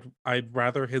 like, I'd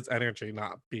rather his energy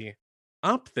not be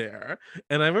up there.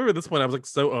 And I remember at this point, I was, like,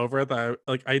 so over it that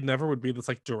I never would be this,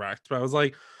 like, direct, but I was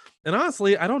like, "And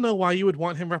honestly, I don't know why you would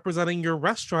want him representing your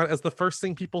restaurant as the first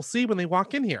thing people see when they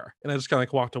walk in here." And I just kinda,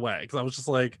 like, walked away because I was just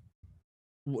like,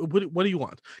 what do you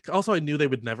want?" Also, I knew they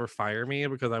would never fire me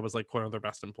because I was, like, one of their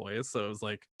best employees, so it was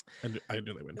like, I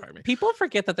knew they wouldn't fire me. People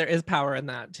forget that there is power in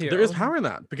that There is too. power in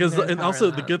that because There's and power in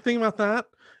also the that. good thing about that,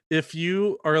 if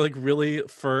you are, like, really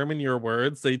firm in your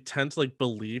words, they tend to, like,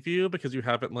 believe you because you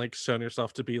haven't, like, shown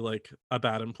yourself to be, like, a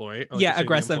bad employee or, like, a Yeah, shady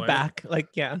aggressive employee. back. Like,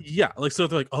 yeah. Yeah, like, so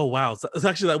they're like, "Oh, wow." So it's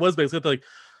actually that was basically like,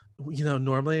 you know,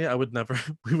 normally I would never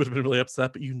we would have been really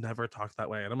upset, but you never talk that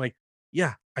way." And I'm like,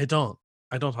 "Yeah, I don't.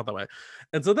 I don't talk that way."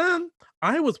 And so then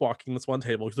I was walking this one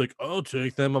table. He's like, "I'll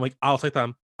take them." I'm like, "I'll take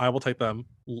them. I will take them.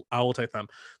 I will take them."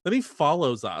 Then he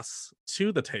follows us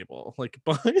to the table, like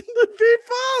behind the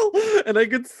people, and I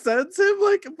could sense him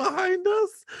like behind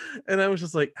us. And I was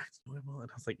just like, "Act normal."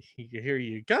 And I was like, Here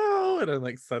you go." And I'm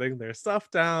like setting their stuff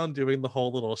down, doing the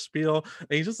whole little spiel. And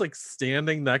he's just like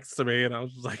standing next to me. And I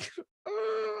was just like,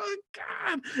 "Oh my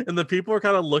God." And the people were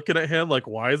kind of looking at him like,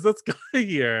 "Why is this guy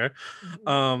here?"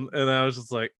 Mhm. And I was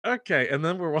just like, "Okay." And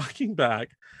then we're walking back,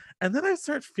 And then I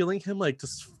start feeling him, like,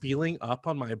 just feeling up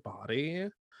on my body,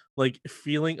 like,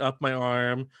 feeling up my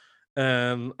arm,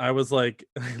 and I was like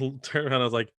I turned around, I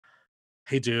was like,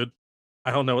 "Hey, dude,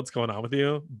 I don't know what's going on with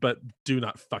you, but do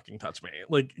not fucking touch me.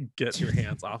 Like, get your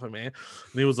hands off of me." And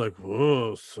he was like,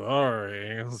 "Whoa,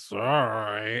 sorry,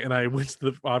 sorry." And I went to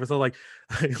the office, I was like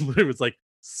I literally was like,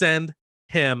 "Send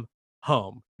him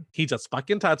home. He just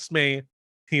fucking touched me.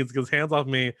 He's got his hands off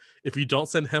me. If you don't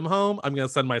send him home, I'm gonna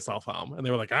send myself home." And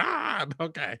they were like, "Ah,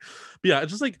 okay." But yeah,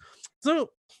 it's just like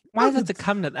so Why does it have to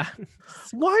come to that?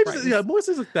 why does it, yeah, Christ. more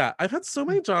things like that. I've had so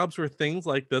many jobs where things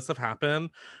like this have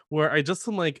happened where I just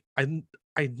am like, I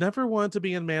never wanted to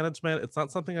be in management. It's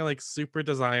not something I like super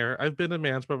desire. I've been in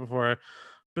management before,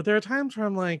 but there are times where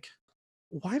I'm like,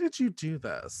 why did you do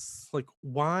this? Like,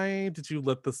 why did you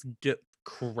let this get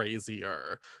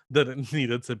crazier than it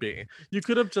needed to be? You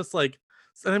could have just like,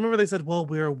 and I remember they said, well,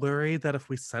 we were worried that if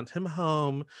we sent him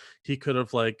home, he could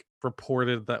have like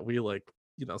reported that we like,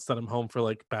 sent him home for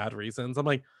like bad reasons. I'm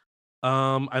like,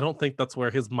 I don't think that's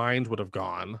where his mind would have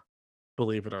gone,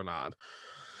 believe it or not.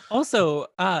 Also,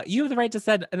 you have the right to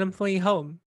send an employee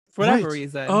home for whatever Right.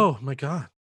 reason. Oh my god.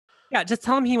 Yeah, just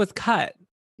tell him he was cut.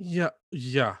 Yeah,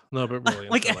 yeah. No, but really and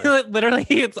Like truly. literally,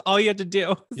 it's all you have to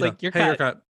do. It's Yeah. like you're Hey, you're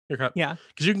cut. cut. You're cut. Yeah,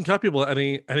 Because you can cut people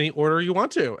any order you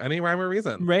want to, any rhyme or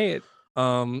reason. right.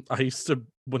 I used to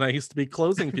when I used to be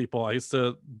closing people, I used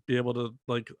to be able to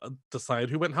like decide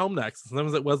who went home next.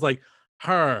 Sometimes it was like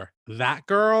her, that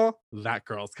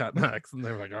girl's cut next, and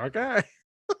they were like, okay.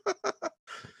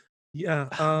 Yeah.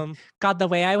 God, the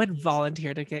way I would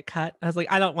volunteer to get cut, I was like,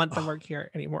 I don't want to work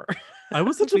here anymore. I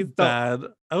was such a Please don't. bad.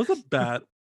 I was a bad.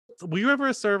 Were you ever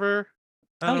a server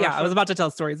at Oh a yeah, I was restaurant? about to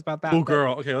tell stories about Oh, that, but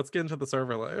girl. Okay, let's get into the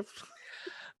server life.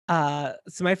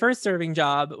 so my first serving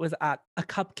job was at a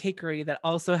cupcakery that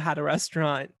also had a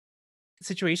restaurant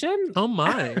situation. Oh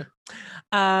my!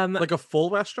 um, Like a full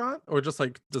restaurant or just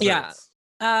like yeah. desserts?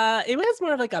 It was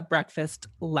more of like a breakfast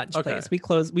lunch Okay.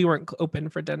 place. We weren't open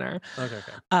for dinner. Okay.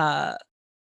 Okay. Uh,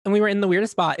 and we were in the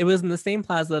weirdest spot. It was in the same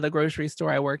plaza the grocery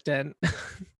store I worked in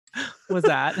was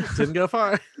at. Didn't go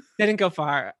far. Didn't go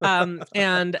far.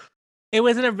 And it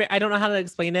was in I don't know how to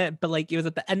explain it, but like it was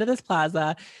at the end of this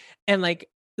plaza, and like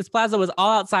this plaza was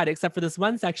all outside except for this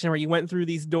one section where you went through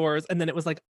these doors, and then it was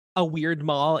like a weird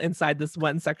mall inside this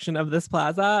one section of this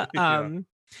plaza. Yeah. And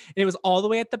it was all the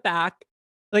way at the back.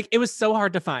 Like it was so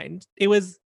hard to find. It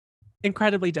was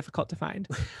incredibly difficult to find.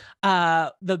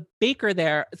 The baker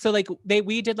there, so like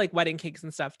we did like wedding cakes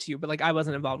and stuff too, but like I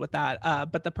wasn't involved with that.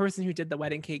 But the person who did the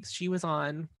wedding cakes, she was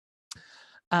on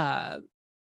uh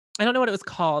I don't know what it was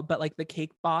called, but like the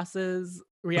Cake Bosses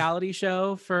reality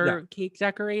show Yeah. for cake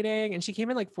decorating, and she came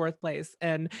in like fourth place,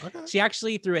 and Okay. she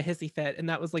actually threw a hissy fit, and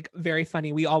that was like very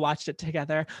funny. We all watched it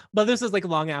together, but this was like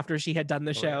long after she had done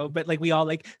the Oh, show. yeah. But like we all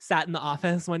like sat in the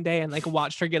office one day and like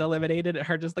watched her get eliminated, and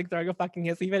her just like throwing a fucking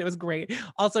hissy fit. It was great.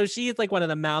 Also, she's like one of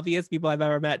the mouthiest people I've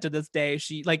ever met to this day.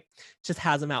 She like just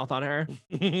has a mouth on her.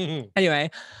 Anyway,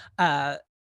 uh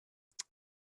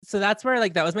so that's where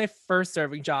like that was my first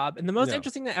serving job, and the most Yeah.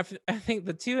 interesting I think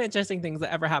the two interesting things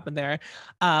that ever happened there,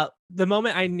 the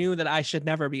moment I knew that I should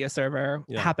never be a server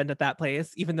Yeah. happened at that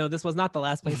place, even though this was not the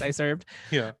last place I served.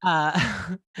 Yeah.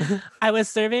 I was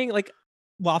serving like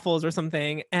waffles or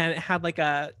something, and it had like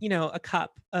a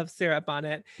cup of syrup on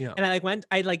it, Yeah. and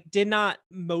I like did not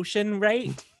motion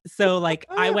right. So like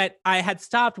I had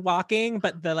stopped walking,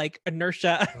 but the like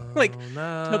inertia like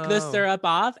Oh took the no. syrup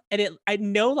off, and I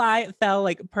no lie, it fell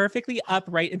like perfectly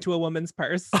upright into a woman's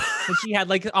purse that she had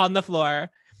like on the floor.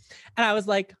 And I was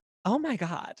like, oh my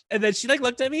God. And then she like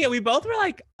looked at me, and we both were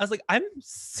like, I was like, I'm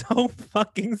so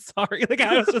fucking sorry. Like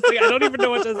I was just like, I don't even know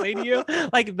what to say to you.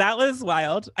 Like that was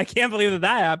wild. I can't believe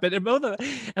that happened. And I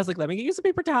was like, let me get you some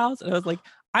paper towels. And I was like,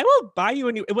 I will buy you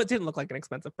a new. It didn't look like an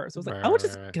expensive purse. I was like, Right, I will right,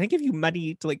 just. right. Can I give you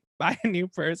money to like buy a new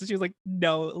purse? And she was like,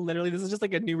 no, literally, this is just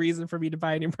like a new reason for me to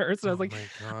buy a new purse. And I was Oh like,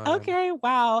 my god. okay,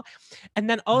 wow. And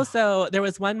then also there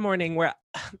was one morning where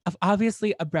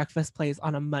obviously a breakfast place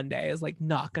on a Monday is like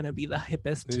not gonna be the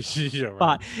hippest Yeah, right.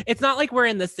 spot. It's not like we're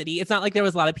in the city. It's not like there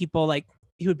was a lot of people like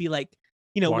who would be like,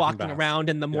 walking past. around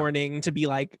in the Yeah. morning to be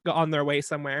like on their way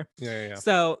somewhere. Yeah.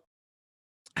 So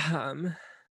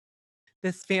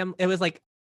this family, it was like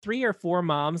 3 or 4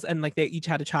 moms, and like they each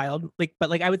had a child, like, but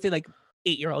like I would say like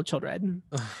 8-year-old children.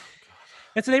 Oh,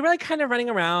 And so they were like kind of running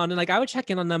around, and like I would check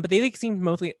in on them, but they like seemed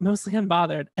mostly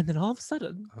unbothered. And then all of a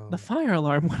sudden, the fire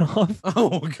alarm went off.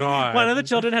 oh god. One of the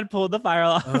children had pulled the fire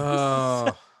alarm.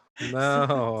 Oh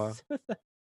no.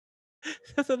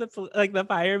 So the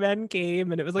firemen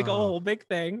came, and it was like a Oh. whole big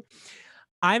thing.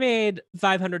 I made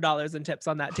 $500 in tips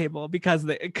on that table because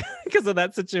because of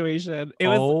that situation. It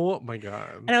was Oh my god.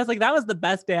 and I was like, that was the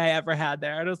best day I ever had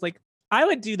there. And I was like, I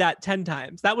would do that 10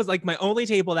 times. That was like my only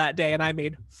table that day, and I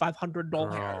made $500.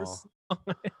 Girl.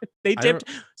 They I re tipped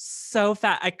so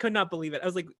fat. I could not believe it. I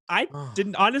was like, I oh,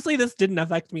 didn't honestly, this didn't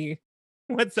affect me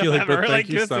you're like, "But whatsoever. thank Like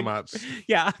you just so like, much."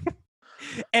 yeah.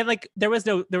 And like there was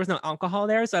no alcohol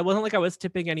there. So I wasn't like I was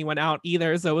tipping anyone out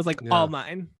either. So it was like all Yeah.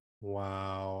 mine.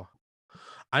 Wow.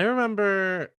 I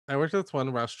remember I worked at this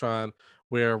one restaurant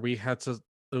where we had to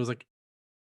it was like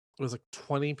it was like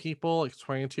 20 people, like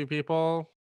 22 people,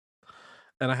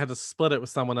 and I had to split it with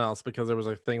someone else because there was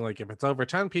a thing like if it's over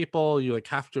 10 people, you like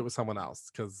have to do it with someone else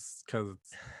because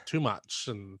it's too much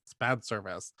and it's bad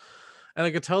service. And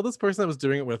I could tell this person that was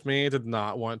doing it with me did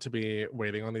not want to be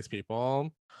waiting on these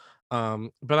people.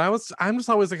 But I'm just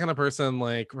always the kind of person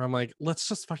like where I'm like, let's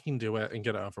just fucking do it and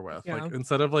get it over with. Like Yeah.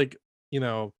 instead of like, you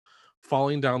know,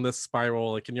 falling down this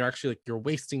spiral, like and you're actually like you're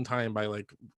wasting time by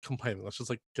like complaining. Let's just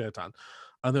like get it done.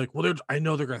 And they're like, well, I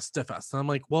know they're gonna stiff us. And I'm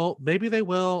like, well, maybe they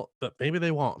will, but maybe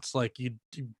they won't. Like you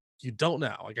don't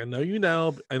know. Like I know you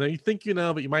know, I know you think you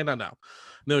know, but you might not know. And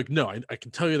they're like, no, I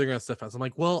can tell you they're gonna stiff us. I'm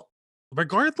like, well,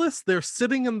 regardless, they're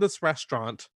sitting in this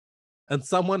restaurant and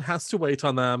someone has to wait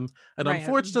on them. And Right.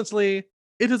 unfortunately,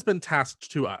 it has been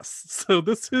tasked to us. So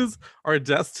this is our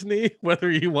destiny, whether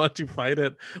you want to fight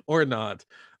it or not.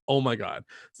 Oh my god.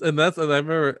 And I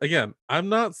remember again, I'm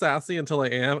not sassy until I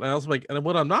am. And I was like, and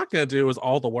what I'm not gonna do is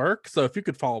all the work. So if you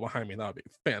could follow behind me, that would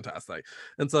be fantastic.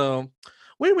 And so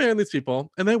we were in these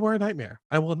people, and they were a nightmare.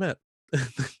 I will admit.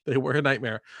 They were a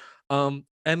nightmare.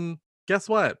 And guess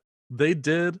what? They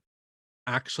did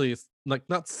actually like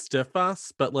not stiff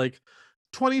us, but like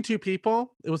 22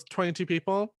 people. It was 22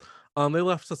 people. They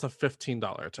left us a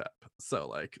 $15 tip. So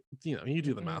like, you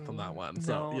do the math on that one.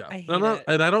 So No, yeah. I No, hate no, it.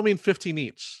 and I don't mean 15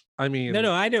 each. I No, mean,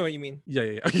 no, I know what you mean. yeah,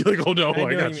 yeah, yeah. You're like, oh no, I I know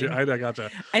what you got you. mean. I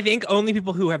gotcha. I think only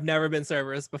people who have never been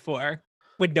servers before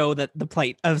would know that the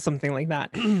plight of something like that.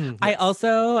 I Yes.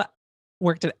 also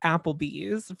worked at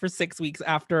Applebee's for 6 weeks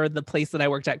after the place that I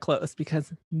worked at closed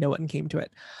because no one came to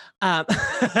it. Um,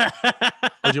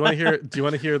 Oh, do you want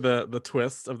to hear the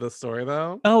twist of this story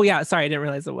though? oh yeah, sorry, I didn't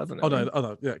realize it wasn't Oh no, over. oh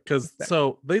no, yeah, because Sorry.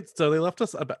 so they left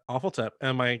us a awful tip,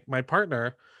 and my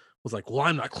partner was like, "Well,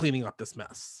 I'm not cleaning up this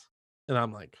mess," and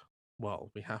I'm like,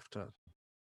 "Well, we have to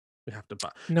bu."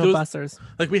 No There was bussers.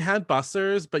 like we had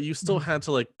busters, but you still Mhm. had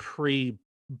to like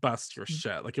pre-bust your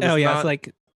shit. Like it Oh was yeah, so not,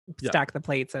 like yeah, stack the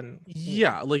plates and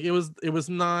yeah, like it was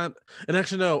not, and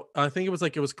actually no, I think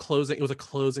it was closing. It was a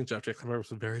closing shift. I remember it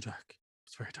was very dark. It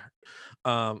was very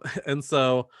dark. And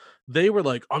so they were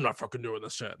like, "I'm not fucking doing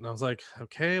this shit," and I was like,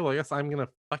 "Okay, well, I guess I'm gonna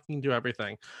fucking do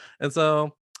everything." And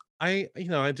so I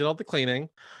did all the cleaning,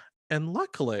 and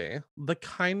luckily, the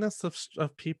kindness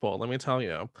of people. Let me tell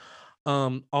you,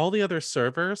 all the other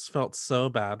servers felt so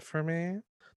bad for me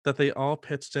that they all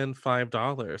pitched in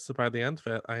 $5. So by the end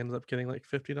of it, I ended up getting like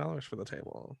 $50 for the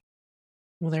table.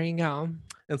 well, there you go.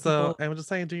 And so People I would just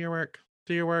say, do your work,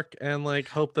 and like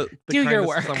hope that the do your kindness of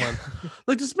work. someone,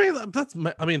 like just made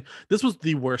I mean, this was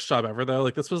the worst job ever though.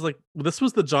 Like this was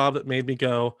the job that made me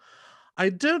go, I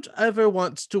don't ever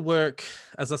want to work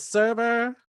as a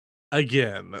server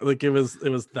again. Like it was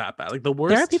that bad. Like the There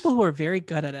are worst. people who are very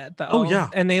good at it Oh though, yeah.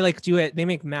 and they like do it. They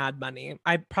make mad money.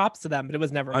 I props to them, but it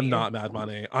was never I'm me. not Mad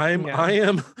Money. I'm Yeah. I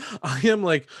am I am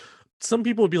like some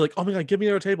people would be like, "Oh my god, give me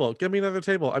another table. Give me another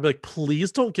table." I'd be like,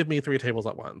 "Please don't give me 3 tables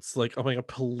at once." Like, "Oh my god,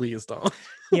 please don't."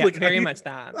 Yeah, Like very I much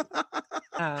that.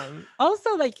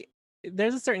 Also, like,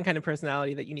 there's a certain kind of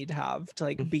personality that you need to have to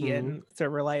like be Mhm. in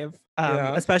server life.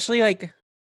 Yeah. Especially like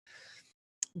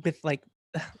with like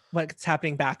what's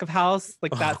happening back of house.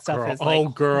 Like Oh, that stuff girl. is like Oh,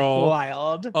 girl.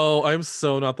 wild. Oh, I'm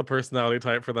so not the personality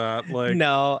type for that. Like,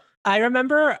 No, I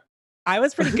remember I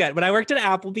was pretty good when I worked at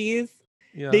Applebee's.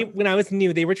 They yeah. when I was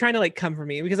new, they were trying to like come for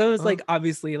me because I was Uh, like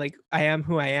obviously like I am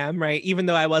who I am, right? Even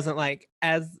though I wasn't like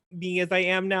as me as I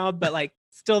am now, but like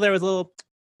still there was a little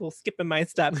skip in my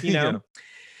step, you yeah. know.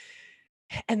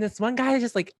 And this one guy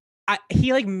just like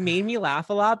he like made me laugh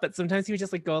a lot, but sometimes he would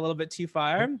just like go a little bit too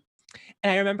far. And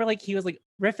I remember like he was like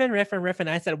riffing, riffing, riffing.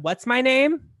 I said, "What's my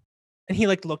name?" And he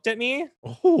like looked at me.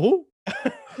 Oh.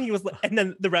 He was, and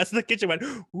then the rest of the kitchen went,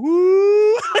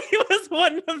 "Ooh!" It was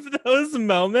one of those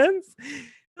moments,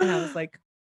 and I was like,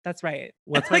 "That's right." And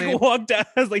What's my like name? walked out.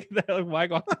 I was like, "Why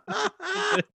walked out of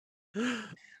the kitchen?"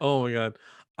 Oh my god.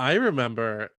 I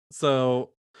remember.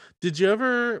 So, did you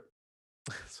ever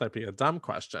this might be a dumb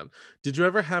question. Did you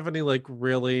ever have any like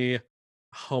really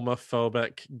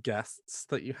homophobic guests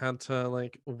that you had to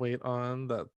like wait on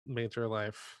that made your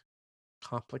life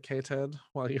complicated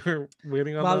while you were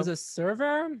waiting on While I was them? a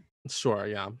server. Sure,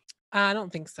 yeah. I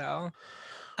don't think so.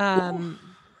 Ooh.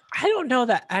 I don't know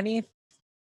that any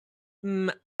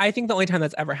I think the only time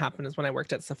that's ever happened is when I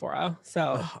worked at Sephora.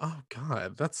 So, Oh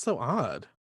god, that's so odd.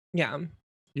 yeah.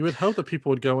 You would hope that people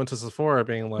would go into Sephora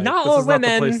being like, Not "This old is not the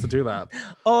place women. to do that."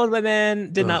 Old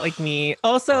women did not Ugh, like me.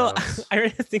 Also, gross. I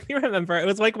distinctly remember it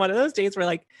was like one of those days where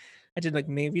like I did like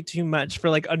maybe too much for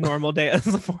like a normal day at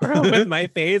Sephora with my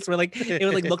face, where like it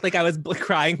would like look like I was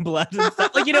crying blood and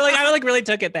stuff. Like, like I like really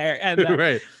took it there. And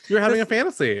Right. You're having this a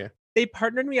fantasy. they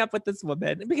partnered me up with this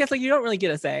woman because like you don't really get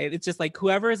a say. It's just like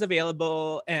whoever is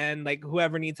available and like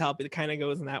whoever needs help, it kind of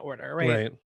goes in that order, right?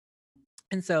 Right.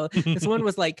 And so this one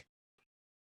was like,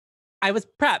 I was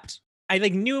prepped. I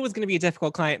like knew it was going to be a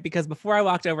difficult client because before I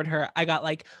walked over to her, I got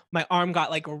like my arm got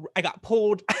like I got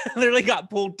pulled, literally got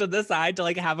pulled to the side to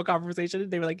like have a conversation.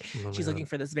 They were like, Oh my she's looking god.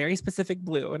 for this very specific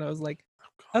blue, and I was like,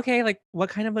 Oh god. okay, like what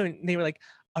kind of blue? And they were like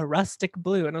a rustic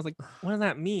blue, and I was like, what does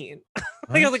that mean?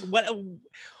 Like I was What? like,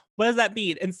 what does that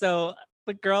mean? And so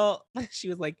the girl, she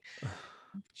was like,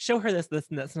 show her this, this,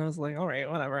 and this. And I was like, all right,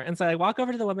 whatever. And so I walk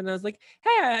over to the woman and I was like, hey,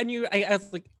 I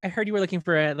was like, I heard you were looking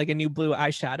for like a new blue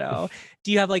eyeshadow.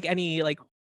 Do you have like any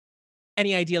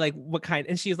idea like what kind?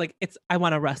 And she was like, I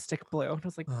want a rustic blue. And I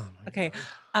was like, Oh my okay.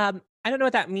 god. I don't know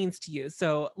what that means to you.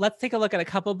 So let's take a look at a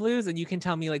couple blues and you can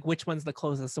tell me like which one's the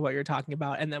closest to what you're talking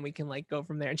about. And then we can like go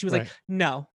from there. And she was like, Right.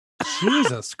 no.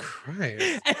 Jesus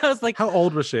Christ. And I was like, How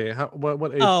old was she?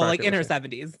 What age oh, like bracket in was her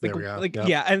she? 70s. There we go. Like Yep.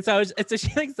 yeah. And so so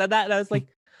she like said that and I was like,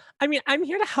 I mean, I'm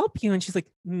here to help you. And she's like,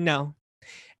 no.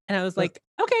 And I was That- like,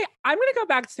 okay, I'm gonna go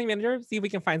back to the manager, see if we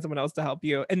can find someone else to help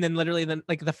you. And then literally then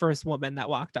like the first woman that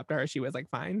walked up to her, she was like,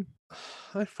 fine.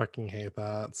 I fucking hate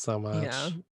that so Yeah.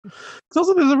 much. It's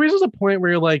also there's a reason a point where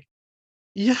you're like,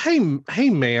 yeah, hey,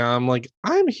 ma'am, like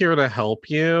I'm here to help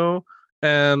you,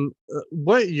 and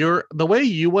the way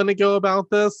you want to go about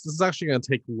this is actually going to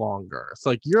take longer. So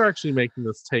like you're actually making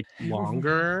this take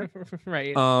longer.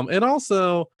 Right. And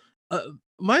also, uh,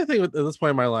 my thing at this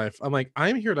point in my life, I'm like,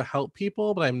 I'm here to help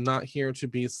people, but I'm not here to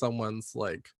be someone's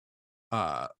like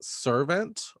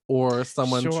servant or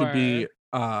someone to be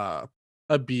Sure.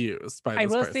 abused by I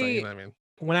this will person. You say know what I mean?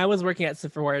 when I was working at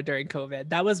Sephora during COVID,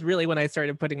 that was really when I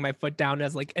started putting my foot down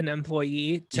as like an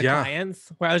employee to Yeah,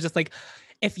 clients, where I was just like,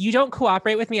 if you don't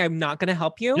cooperate with me, I'm not going to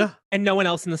help you, yeah, and no one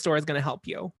else in the store is going to help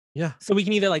you. yeah. So we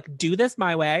can either like do this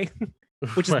my way,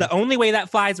 which is the Right. only way that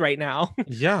flies right now,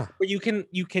 Yeah. or you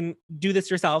can do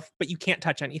this yourself, but you can't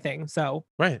touch anything. So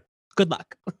Right. good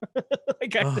luck. Like, Oh my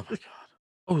god.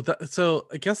 Oh, so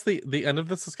I guess the end of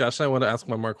this discussion, I want to ask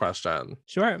one more question,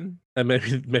 sure. and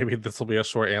maybe this will be a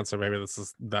short answer. Maybe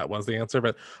that was the answer.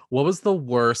 But what was the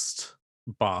worst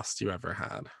boss you ever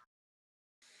had?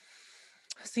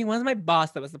 See, one of my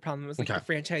boss that was the problem was like Okay.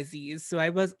 the franchisees. So I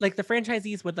was like the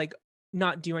franchisees would like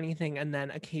not do anything and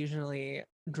then occasionally Ugh.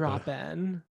 drop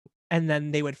in and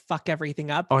then they would fuck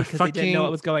everything up Oh, because they didn't know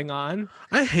what was going on.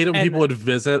 I hate it when people And would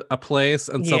visit a place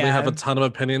and suddenly have yeah. a ton of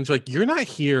opinions. Like you're not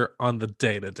here on the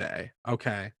day to day,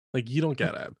 okay? Like you don't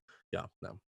get it. Yeah,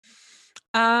 no.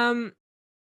 Um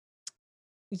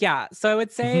yeah, so I would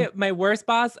Mhm. say my worst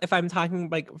boss, if I'm talking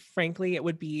like frankly, it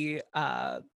would be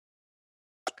the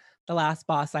last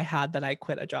boss I had that I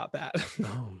quit a job at.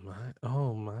 Oh my.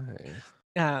 Oh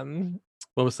my. um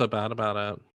What was so bad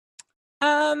about it?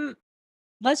 um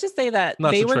let's just say that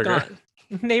Not they to were trigger.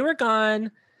 gone. They were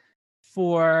gone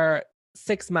for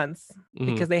 6 months Mhm.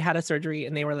 because they had a surgery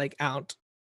and they were like out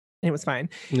and it was fine.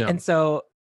 Yeah. And so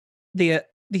the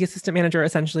assistant manager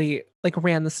essentially like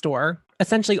ran the store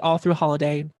essentially all through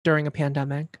holiday during a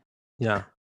pandemic. Yeah.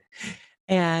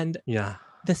 And Yeah.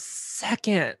 the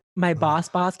second my Ugh.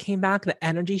 boss came back, the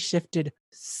energy shifted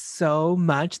so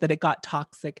much that it got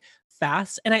toxic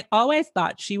fast. And I always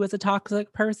thought she was a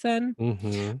toxic person.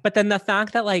 Mhm. But then the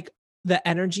fact that like the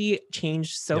energy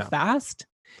changed so Yeah. fast,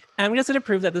 and I'm just gonna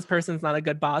prove that this person's not a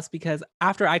good boss because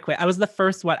after I quit, I was the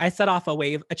first one. I set off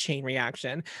a chain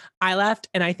reaction. I left,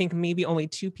 and I think maybe only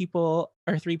 2 people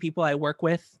or 3 people I worked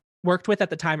with at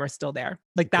the time are still there.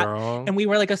 Like that, Girl. and we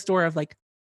were like a store of like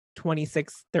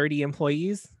 26, 30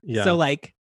 employees. Yeah. So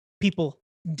like people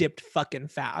dipped fucking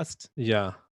fast.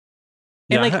 Yeah.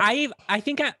 And Yeah. like I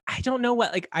think I don't know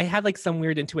what like I had like some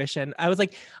weird intuition. I was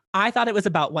like I thought it was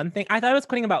about one thing. I thought I was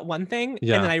quitting about one thing and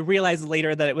then Yeah. I realized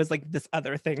later that it was like this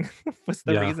other thing was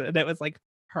the Yeah. reason. And it was like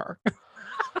her.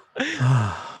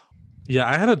 Yeah,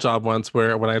 I had a job once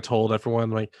where when I told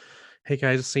everyone like, "Hey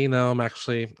guys, just so you know, I'm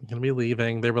actually gonna be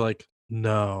leaving," they were like,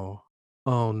 "No.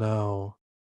 Oh no.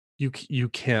 you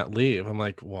can't leave." I'm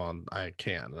like, "Well, I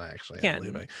can, and I actually am Can.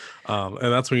 leaving." And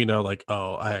that's when you know, like,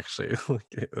 "Oh, I actually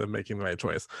like, am making the right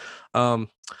choice." Um,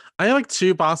 I have like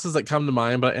 2 bosses that come to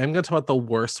mind, but I am gonna talk about the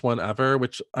worst one ever,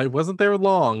 which I wasn't there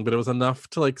long, but it was enough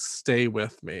to like stay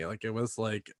with me. Like it was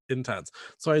like intense.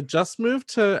 So I just moved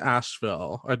to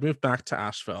Asheville. I'd moved back to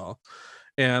Asheville,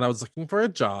 and I was looking for a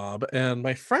job, and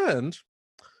my friend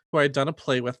who I'd done a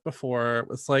play with before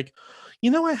was like, "You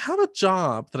know, I have a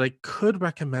job that I could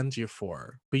recommend you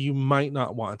for, but you might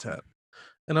not want it."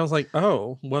 And I was like,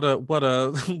 "Oh, what a what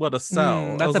a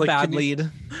sell." I That's was a like, "Can bad you?"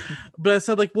 lead. But I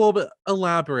said like, "Well, but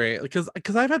elaborate," because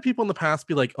I've had people in the past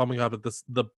be like, "Oh my god, but this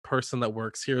the person that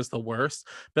works here is the worst."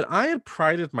 But I had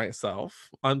prided myself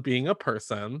on being a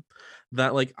person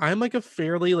that like I'm like a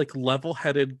fairly like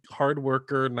level-headed, hard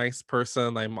worker, nice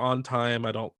person. I'm on time.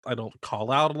 I don't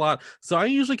call out a lot. So I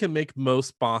usually can make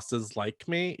most bosses like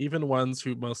me, even ones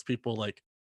who most people like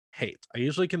hate. I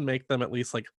usually can make them at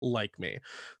least like me.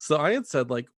 So I had said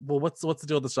like, "Well, what's the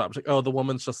deal with this job?" She's like, "Oh, the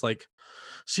woman's just like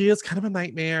she is kind of a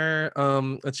nightmare,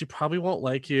 and she probably won't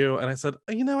like you." And I said,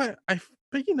 "You know what?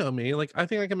 But you know me, like I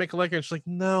think I can make her like her." And she's like,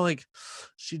 "No, like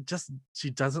she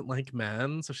doesn't like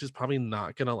men, so she's probably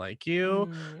not gonna like you.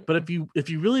 Mm, But if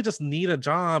you really just need a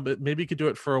job, maybe you could do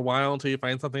it for a while until you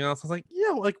find something else." I was like, "Yeah,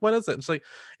 like what is it?" And she's like,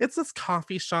 "It's this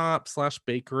coffee shop slash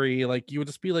bakery. Like you would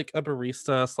just be like a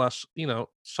barista slash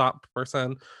shop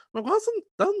person." I'm like, "Well,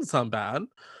 doesn't sound bad."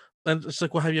 And she's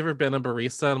like, "Well, have you ever been a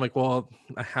barista?" And I'm like, "Well,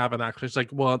 I haven't actually." She's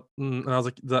like, "Well," and I was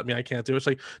like, "Does that mean I can't do it?" She's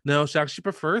like, "No, she actually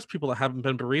prefers people that haven't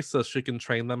been baristas. She can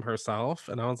train them herself."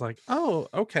 And I was like, "Oh,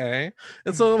 okay."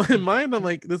 And so in my mind, I'm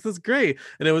like, "This is great."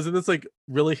 And it was in this like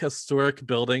really historic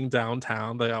building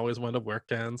downtown that I always wanted to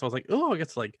work in. So I was like, "Oh, I get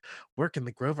to like work in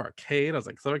the Grove Arcade." I was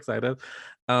like so excited.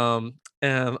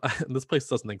 And this place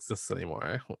doesn't exist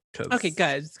anymore okay,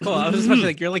 because good. Cool. I was just about to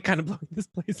like, you're like kind of blowing this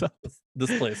place up.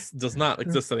 this place does not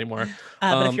exist anymore.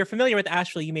 But if Um, you're familiar with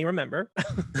Ashley, you may remember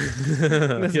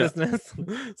this yeah. business.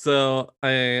 So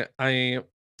I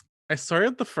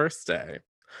started the first day,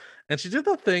 and she did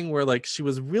that thing where like she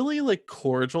was really like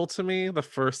cordial to me the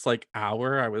first like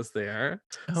hour I was there.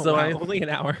 Oh So wow, I only an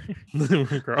hour.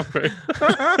 girlfriend.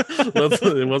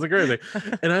 It wasn't crazy.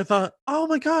 And I thought, oh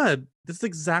my God, this is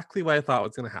exactly what I thought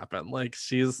was gonna happen. Like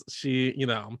she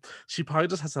probably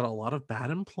just has had a lot of bad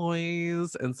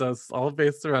employees. And so it's all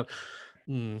based around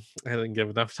I didn't give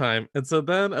enough time. And so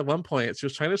then at one point, she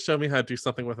was trying to show me how to do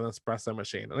something with an espresso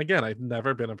machine. And again, I'd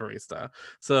never been a barista.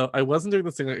 So I wasn't doing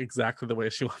this thing like exactly the way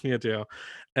she wanted me to do.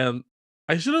 And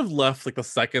I should have left like the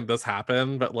second this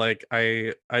happened, but like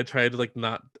I tried to like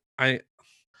not I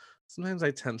sometimes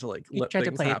I tend to like You let tried to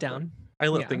things play it happen. down. I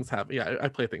let Yeah. things happen. Yeah, I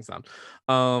play things down.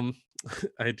 Um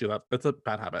I do that. It's a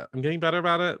bad habit. I'm getting better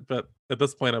about it, but at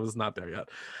this point I was not there yet.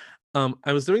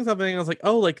 I was doing something, I was like,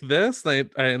 "Oh, like this?"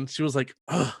 And she was like,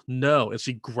 "Oh, no." And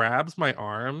she grabs my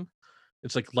arm.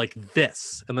 It's like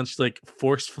this. And then she like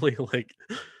forcefully like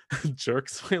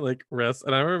jerks my like wrist.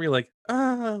 And I remember being like,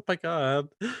 "Oh my God,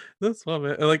 this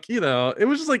woman." And like, it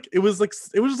was just like it was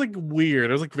just like weird.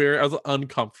 It was like I was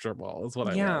uncomfortable, is what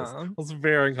I was. Yeah. I was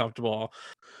very uncomfortable.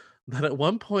 Then at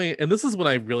one point, and this is when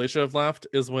I really should have left,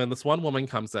 is when this one woman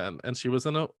comes in and she was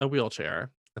in a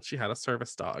wheelchair and she had a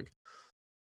service dog.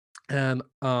 And,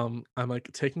 I'm,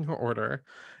 like, taking her order,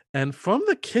 and from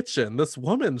the kitchen, this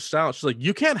woman shouts, she's like,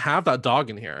 "You can't have that dog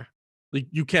in here. Like,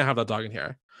 you can't have that dog in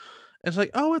here." And she's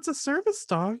like, "Oh, it's a service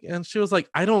dog." And she was like,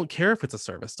 "I don't care if it's a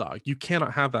service dog. You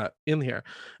cannot have that in here."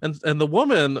 And the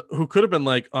woman who could have been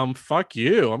like, fuck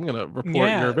you. I'm gonna report your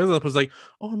Yeah. business," was like,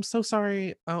 "Oh, I'm so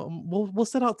sorry. We'll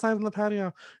sit outside in the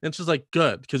patio." And she's like,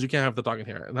 "Good, because you can't have the dog in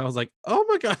here." And I was like, "Oh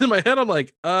my God." In my head, I'm like,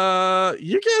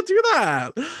 you can't do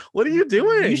that. What are you You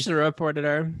doing?" should have reported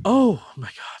her. Oh my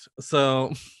God.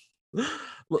 So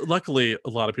luckily a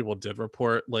lot of people did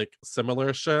report like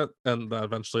similar shit and that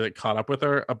eventually like caught up with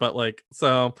her. But like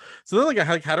so then like I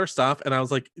had her stuff and I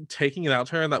was like taking it out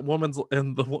to her and that woman's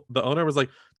and the owner was like,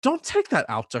 "Don't take that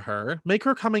out to her. Make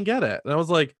her come and get it." And I was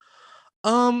like,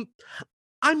 um,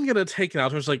 "I'm gonna take it out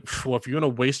to her." She's like, "Well, if you're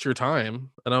gonna waste your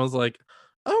time." And I was like,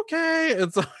 "Okay."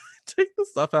 And so I take the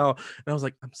stuff out and I was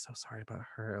like, "I'm so sorry about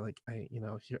her. Like,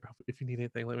 here, if you need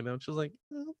anything, let me know." And she was like,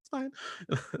 "Oh, it's fine."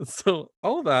 So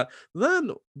all of that.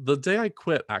 Then the day I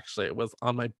quit, actually, it was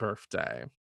on my birthday.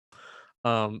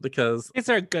 Because It's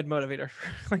a good motivator for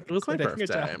it like was my quitting a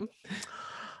birthday.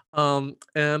 job.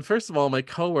 And first of all, my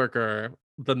coworker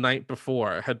the night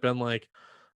before had been like,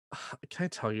 "Can I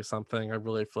tell you something? I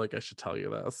really feel like I should tell you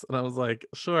this." And I was like,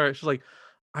 "Sure." She's like,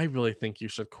 "I really think you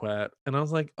should quit." And I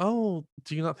was like, "Oh,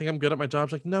 do you not think I'm good at my job?"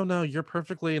 She's like, "No, no, you're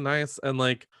perfectly nice and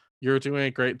like you're doing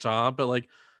a great job, but like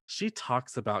she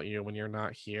talks about you when you're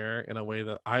not here in a way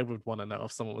that I would want to know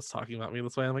if someone was talking about me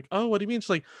this way. I'm like, oh, what do you mean? She's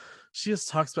like, she just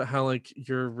talks about how like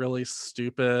you're really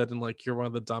stupid and like you're one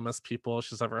of the dumbest people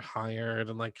she's ever hired,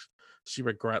 and like she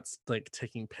regrets like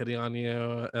taking pity on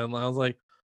you. And I was like,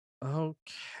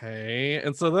 okay.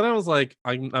 And so then I was like,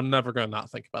 I'm never gonna not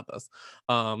think about this.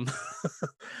 Um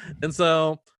and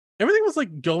so everything was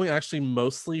like going actually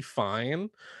mostly fine.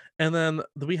 And then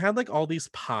we had like all these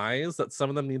pies that some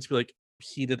of them need to be like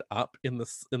heated up in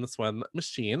this one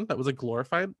machine that was a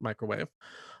glorified microwave.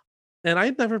 And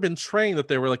I'd never been trained that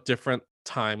there were like different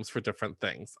times for different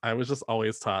things. I was just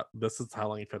always taught this is how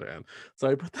long you put it in. So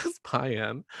I put this pie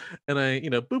in and I,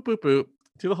 boop, boop, boop,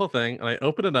 do the whole thing. And I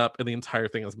open it up and the entire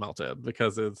thing is melted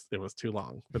because it was too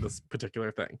long for this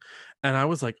particular thing. And I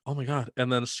was like, oh my God.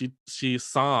 And then she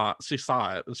saw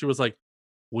it and she was like,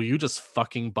 well, you just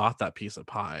fucking bought that piece of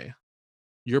pie.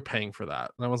 You're paying for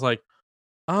that. And I was like,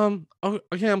 oh,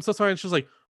 okay, I'm so sorry. And she was like,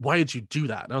 why did you do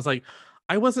that? And I was like,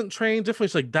 I wasn't trained differently.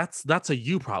 She's like, that's a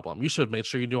you problem. You should have made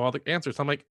sure you knew all the answers. I'm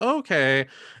like, okay.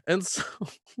 And so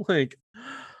like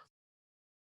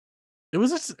it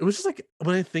was just like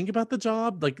when I think about the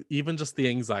job, like even just the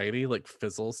anxiety like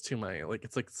fizzles to my like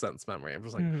it's like sense memory. I'm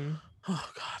just like, Mhm. oh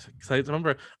God. Cause I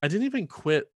remember I didn't even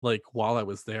quit like while I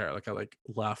was there. Like I like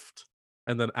left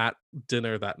and then at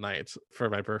dinner that night for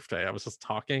my birthday, I was just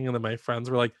talking, and then my friends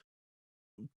were like,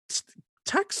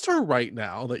 text her right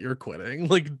now that you're quitting.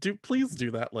 Like, do please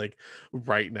do that like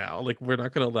right now. Like, we're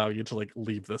not gonna allow you to like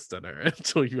leave this dinner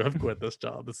until you have quit this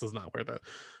job. This is not worth it.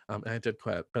 And I did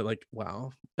quit, but like,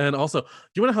 wow. And also, do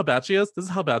you want to know how bad she is? This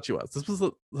is how bad she was. This was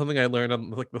something I learned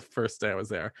on like the first day I was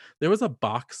there. There was a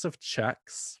box of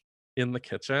checks in the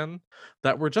kitchen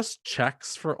that were just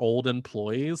checks for old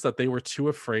employees that they were too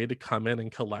afraid to come in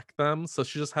and collect them. So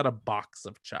she just had a box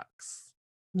of checks.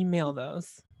 You mail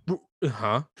those.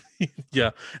 Huh?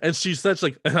 Yeah, and she said, she's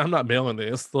like, "I'm not mailing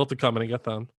these. They'll have to come in and get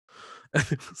them." And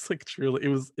it was like truly, it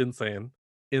was insane.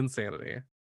 Insanity.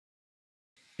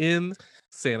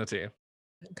 Insanity.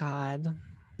 God,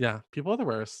 Yeah, people are the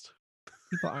worst.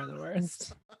 people are the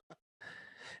worst.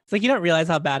 It's like you don't realize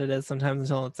how bad it is sometimes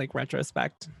until it's like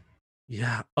retrospect.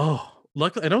 Yeah. Oh,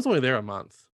 luckily, and I was only there a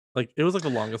month. Like, it was like the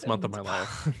longest month of my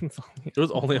life. It's only It was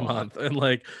a only a lot. month, and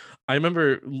like, I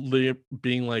remember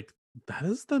being like, "That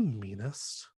is the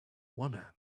meanest woman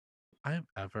I've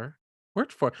ever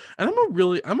worked for." And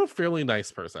I'm a fairly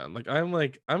nice person. I'm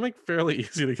like fairly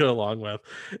easy to get along with.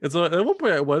 And so at one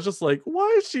point I was just like, why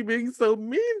is she being so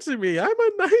mean to me? I'm a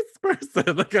nice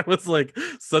person. Like I was like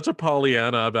such a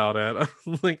Pollyanna about it. I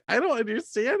was like, I don't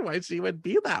understand why she would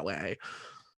be that way.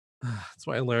 That's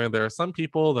why I learned there are some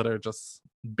people that are just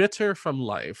bitter from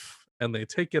life and they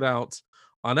take it out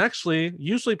on actually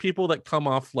usually people that come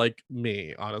off like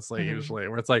me, honestly, Mhm. usually,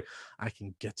 where it's like, I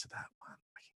can get to that one.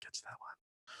 I can get to that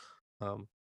one.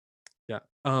 Yeah.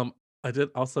 I did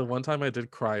also one time I did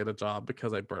cry at a job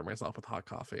because I burned myself with hot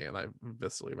coffee, and I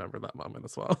viscerally remember that moment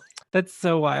as well. That's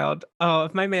so wild. Oh,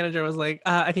 if my manager was like,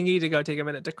 "I think you need to go take a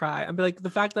minute to cry," I'd be like,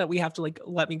 "The fact that we have to like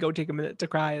let me go take a minute to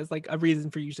cry is like a reason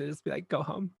for you to just be like, go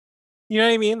home." You know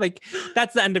what I mean? Like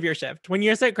that's the end of your shift. When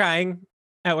you start crying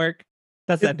at work,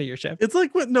 that's the It end of your shift. it's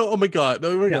like when no, oh my god,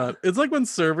 oh my Yeah. god. It's like when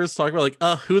servers talk about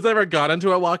like, who's ever got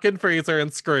into a walk-in freezer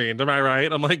and screamed? Am I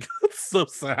right? I'm like, that's so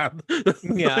sad. Like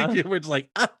Yeah. you were just like,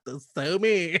 that's so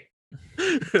me.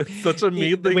 It's such a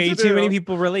mean thing Way to too many do.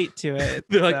 people relate to it.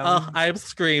 They're like, So, I've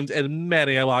screamed in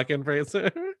many a walk-in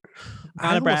freezer. I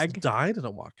wanna almost brag. died in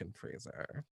a walk-in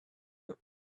freezer.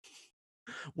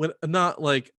 When not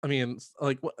like, I mean,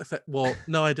 like, what well,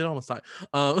 no, I did almost die.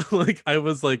 Like, I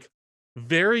was, like,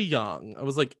 very young. I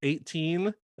was, like,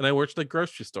 18, and I worked at a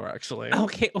grocery store, actually.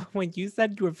 Okay, when you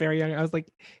said you were very young, I was like,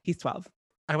 "He's 12."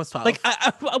 I was Like,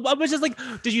 12. I was just like,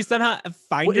 "Did you somehow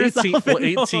find yourself Well,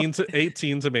 in the"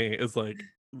 18 to me is, I I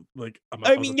was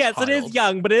a mean, yes, it is child.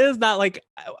 young, but it is not like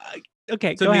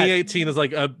okay, To go me, ahead. 18 is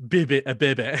like a baby, a I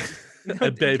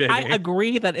baby.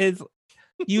 agree that is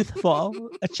youthful,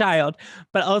 a child,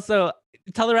 but also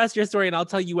tell the rest of your story and I'll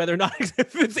tell you whether or not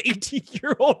if it's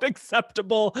 18-year-old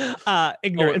acceptable Oh,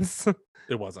 ignorance.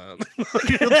 it wasn't.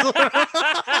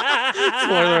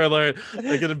 Spoiler alert.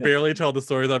 I could barely tell the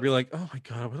stories. I'd be like, "Oh my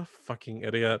god, what a fucking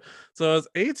idiot." So I was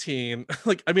 18.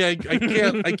 Like, I mean,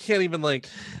 I can't even like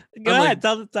Go I'm like,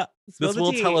 ahead, spill this the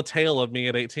will tell tea. a tale of me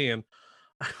at 18.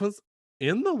 I was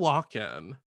in the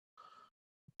walk-in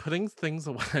putting things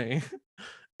away,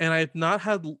 and I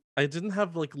didn't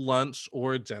have like lunch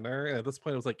or dinner. And at this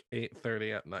point it was like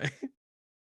 8:30 at night.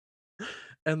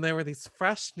 And there were these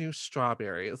fresh new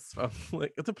strawberries from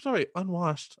like sorry,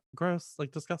 unwashed, gross,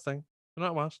 like disgusting. They're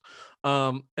not washed.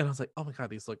 And I was like, oh my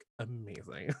god, these look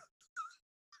amazing.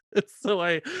 And so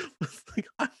I was like,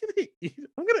 I'm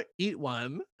gonna eat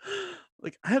one.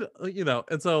 Like I had,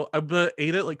 and so I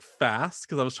ate it like fast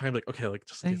because I was trying to like, okay, like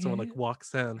just in case someone Okay. like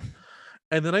walks in.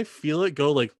 And then I feel it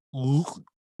go like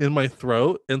in my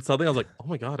throat, and suddenly I was like, oh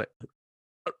my god,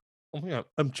 oh my god,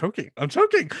 I'm choking. I'm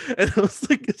choking. And I was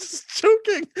like, it's just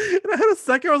choking. And I had a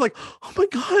second, I was like, oh my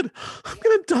god, I'm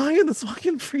gonna die in this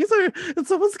fucking freezer. And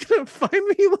someone's gonna find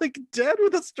me like dead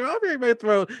with a strawberry in my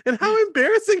throat. And how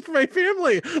embarrassing for my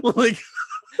family. Like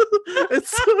and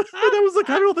so and I was like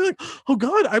kind of like, oh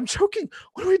god, I'm choking.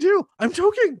 What do I do? I'm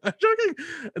choking. I'm choking.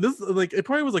 And this like it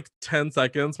probably was like 10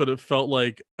 seconds, but it felt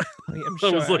like I'm I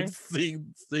was like sure.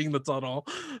 seeing the tunnel,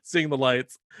 seeing the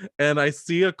lights, and I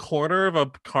see a corner of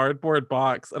a cardboard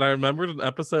box, and I remembered an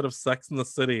episode of Sex in the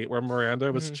City where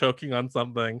Miranda was Mhm. choking on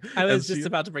something, I and was just she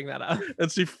about to bring that up. and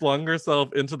she flung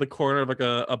herself into the corner of like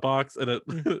a box, and it,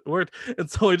 Mm. it worked. And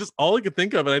so I just all I could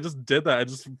think of, and I just did that. I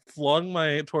just flung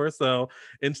my torso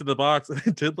into the box, and I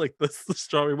did like this. The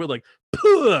strawberry would like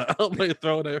out my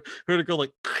throat. And I heard it go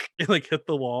like and like hit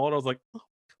the wall, and I was like,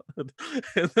 God.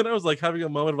 And then I was like having a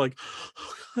moment of like,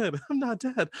 oh god, I'm not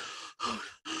dead. Oh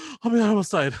my god, I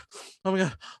almost died. Oh my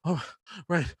god. Oh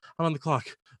right, I'm on the clock.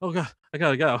 Oh god, I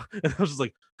gotta go. And I was just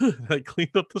like, I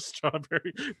cleaned up the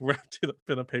strawberry, wrapped it up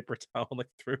in a paper towel, and like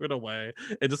threw it away.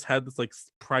 And just had this like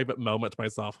private moment to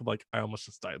myself of like, I almost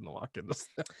just died in the walk-in just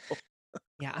now.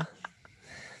 Yeah.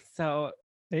 So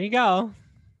there you go.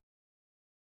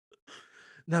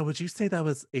 Now, would you say that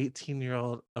was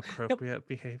 18-year-old Nope. appropriate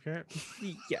behavior?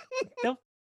 Yeah. Nope.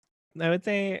 I would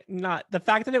say not. The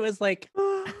fact that it was like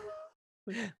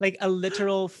a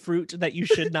literal fruit that you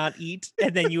should not eat,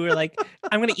 and then you were like,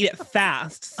 I'm gonna eat it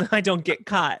fast so I don't get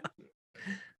caught.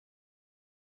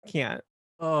 Can't.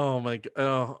 Oh my god!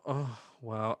 Oh,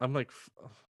 wow. I'm like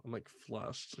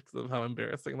flushed because of how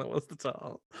embarrassing that was to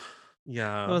tell. It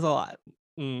Yeah. was a lot.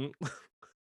 Mm.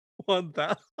 On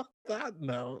that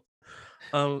note,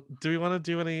 do we want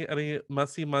to do any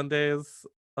messy Mondays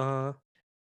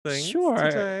things Sure.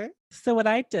 today? So what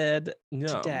I did Yeah.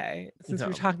 today, since we're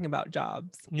Yeah. talking about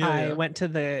jobs, Yeah, I yeah. went to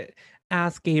the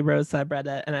Ask Gay Bros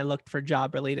subreddit and I looked for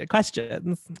job related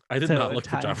questions. I did So not it look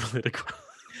for job had related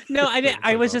no, I didn't. things I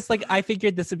like was that. just like, I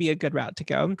figured this would be a good route to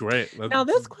go. Great. Now,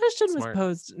 That's this question was smart.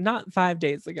 posed not 5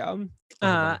 days ago. Oh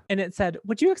my. And it said,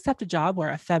 would you accept a job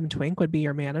where a femme twink would be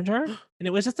your manager? And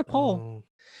it was just a poll. Oh.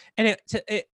 And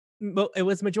it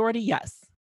was majority yes.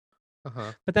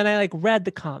 Uh-huh. But then I like read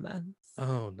the comments.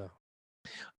 Oh no.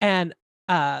 And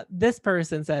this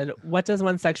person said, what does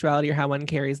one's sexuality or how one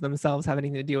carries themselves have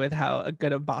anything to do with how a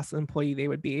good a boss employee they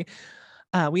would be?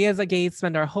 We as a gays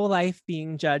spend our whole life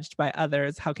being judged by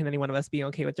others. How can any one of us be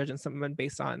okay with judging someone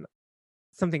based on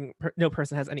something no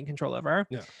person has any control over?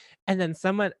 Yeah. And then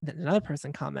another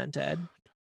person commented,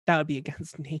 that would be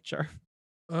against nature.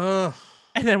 Ugh.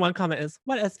 And then one comment is,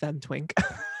 what is femme twink?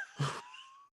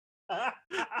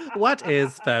 What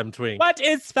is femme twink? What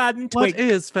is femme twink? What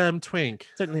is femme twink?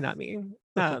 Certainly not me.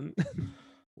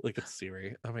 Like it's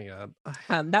Siri. Oh my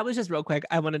god. That was just real quick.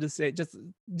 I wanted to say just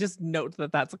note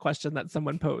that that's a question that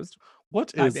someone posed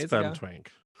What 5 is days femme ago.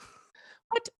 twink?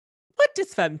 What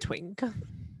is femme twink?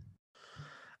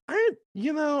 I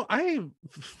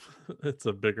it's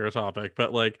a bigger topic,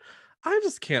 but like I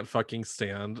just can't fucking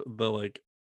stand the like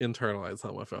internalized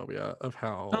homophobia of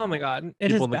how Oh my god, it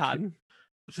people is in bad.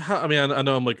 I mean, I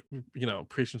know I'm like,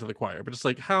 preaching to the choir, but just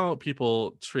like how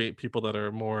people treat people that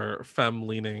are more femme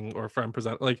leaning or femme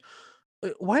present, like,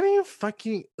 why do you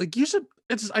fucking like you should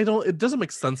it's just, I don't it doesn't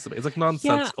make sense to me. It's like Yeah,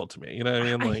 nonsensical to me. You know what I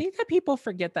mean? I Like, think that people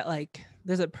forget that like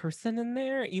there's a person in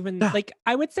there. Even yeah, like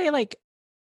I would say like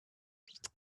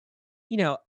you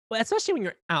know, well, especially when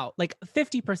you're out, like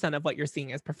 50% of what you're seeing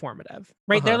is performative,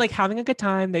 right? They're uh-huh. like having a good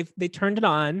time. They turned it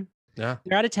on. Yeah.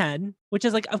 They're out of 10, which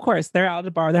is like, of course, they're out at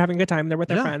a bar. They're having a good time. They're with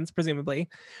their Yeah. friends, presumably.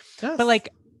 But Yes. like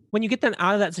when you get them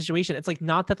out of that situation, it's like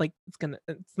not that like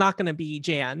it's not gonna be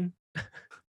Jan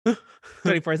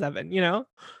 24/7, you know?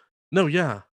 No,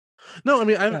 yeah. No, I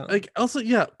mean, I So like also,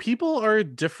 yeah, people are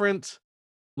different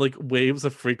like waves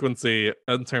of frequency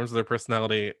in terms of their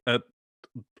personality at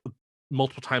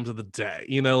multiple times of the day.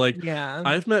 Like yeah.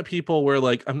 I've met people where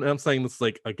like I'm saying this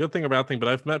like a good thing or bad thing, but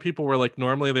I've met people where like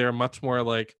normally they are much more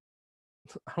like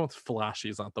I don't flashy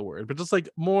is not the word, but just like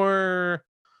more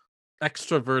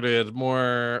extroverted, Hmm.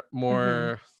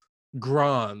 more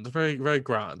grand, very, very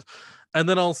grand. And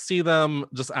then I'll see them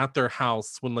just at their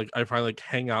house when like I finally like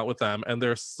hang out with them and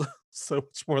they're so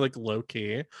much more like low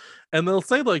key. And they'll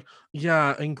say like,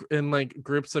 yeah, in like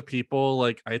groups of people,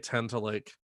 like I tend to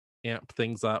like amp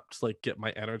things up to like get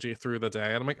my energy through the day.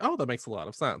 And I'm like, oh, that makes a lot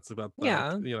of sense about like,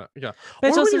 Yeah. yeah. But it's Or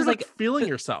when also you're just like like feeling the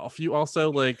yourself, you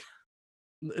also like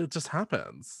It just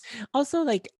happens. Also,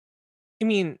 like, I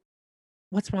mean,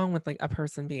 what's wrong with like a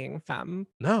person being femme?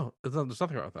 No, there's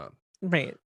nothing wrong with that.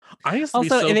 Right. I used to be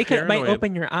Also, so they could might paranoid.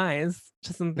 open your eyes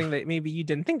to something that maybe you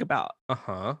didn't think about.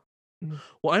 Uh-huh. Mhm.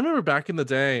 Well, I remember back in the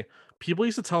day, people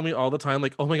used to tell me all the time,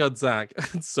 like, "Oh my god, Zach,"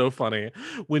 it's so funny.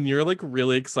 When you're like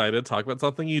really excited to talk about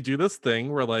something, you do this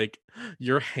thing where like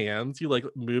your hands, you like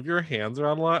move your hands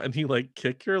around a lot and you like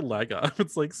kick your leg up.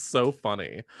 It's like so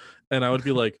funny. And I would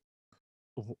be like,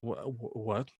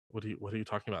 What? What are you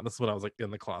talking about?" This is when I was like in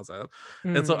the closet.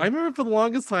 And so I Mm. remember for the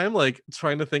longest time, like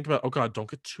trying to think about, oh God, don't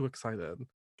get too excited.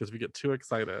 Because if you get too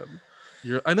excited,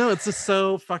 I know it's just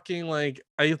so fucking like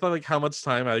I thought like how much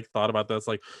time I like, thought about this,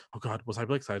 like, oh God, was I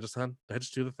really excited just then? Did I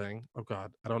just do the thing? Oh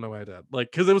God, I don't know what I did.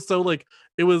 Like, because it was so like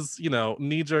it was,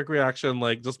 knee-jerk reaction,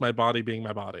 like just my body being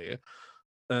my body.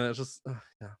 And it's just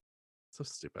yeah, so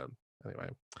stupid. Anyway.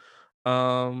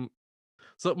 Um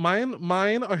so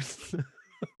mine are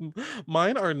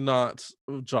mine are not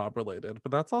job related,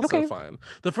 but that's also Okay. fine.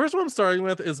 The first one I'm starting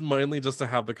with is mainly just to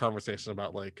have the conversation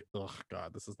about like, oh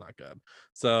God, this is not good.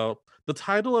 So the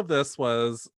title of this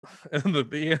was, and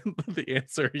the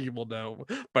answer you will know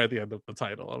by the end of the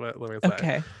title. Let me say,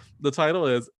 Okay. the title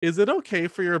is it okay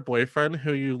for your boyfriend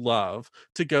who you love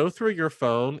to go through your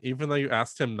phone even though you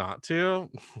asked him not to?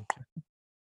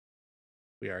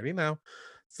 We already know.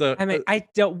 So I mean, I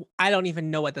don't even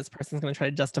know what this person's gonna try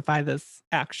to justify this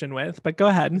action with, but go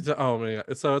ahead. oh my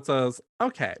god. So it says,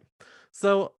 okay.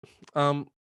 So um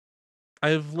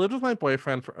I've lived with my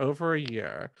boyfriend for over a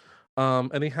year.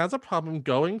 And he has a problem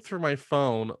going through my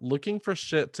phone looking for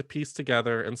shit to piece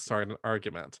together and start an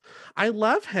argument. I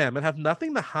love him and have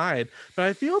nothing to hide, but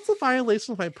I feel it's a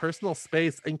violation of my personal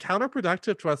space and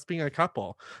counterproductive to us being a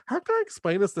couple. How can I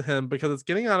explain this to him because it's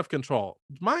getting out of control?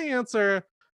 My answer,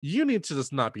 you need to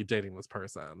just not be dating this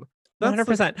person. That's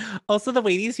like 100%. Also, the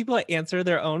way these people answer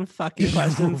their own fucking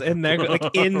questions in their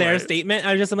in their right. statement,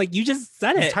 I'm like, you just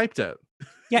said You it. typed it.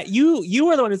 Yeah, you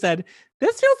were the one who said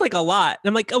this feels like a lot. And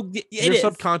I'm like, oh, it Your is.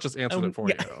 subconscious answered it for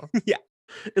Yeah, you. yeah.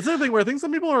 It's the thing where I think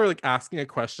some people are like asking a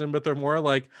question, but they're more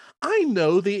like, I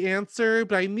know the answer,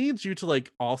 but I need you to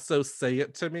like also say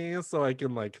it to me so I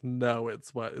can like know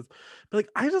it's what is. But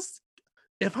like,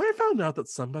 if I found out that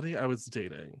somebody I was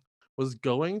dating was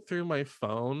going through my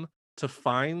phone to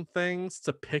find things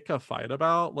to pick a fight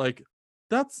about, like,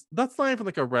 that's not even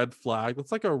like a red flag.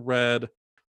 That's like a red,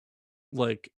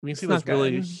 like when you see It's those not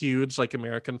really good. huge like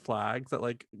American flags at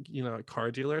like at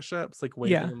car dealerships like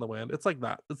waving Yeah, in the wind. It's like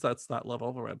that. That's that level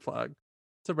of a red flag.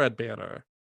 It's a red banner.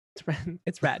 it's red.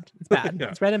 It's red. It's bad. Yeah.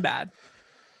 It's red and bad.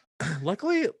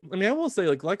 Luckily, I mean, I will say,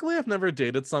 like, luckily I've never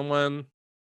dated someone.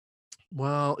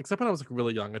 Well, except when I was like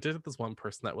really young. I dated this one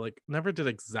person that like never did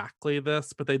exactly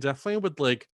this, but they definitely would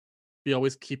like be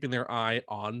always keeping their eye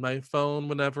on my phone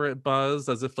whenever it buzzed,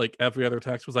 as if like every other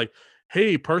text was like,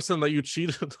 "Hey, person that you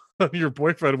cheated on your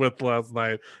boyfriend with last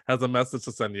night has a message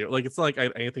to send you." Like it's not like I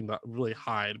had anything to really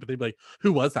hide, but they'd be like,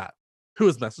 "Who was that? Who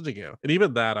was messaging you?" And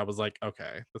even that, I was like,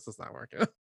 "Okay, this is not working.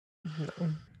 No.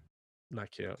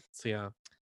 Not cute." So yeah,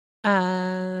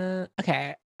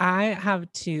 Okay. I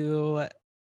have two.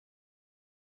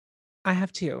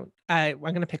 I'm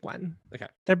gonna pick one. okay,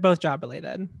 They're both job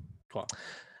related. cool.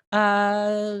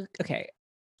 Okay.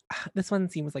 This one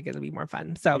seems like it'll be more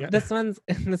fun. So Yeah. this one's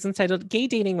titled "Gay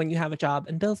Dating When You Have a Job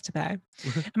and Bills to Pay."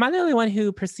 Am I the only one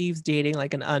who perceives dating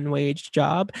like an unwaged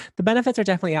job? The benefits are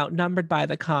definitely outnumbered by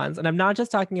the cons, and I'm not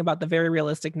just talking about the very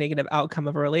realistic negative outcome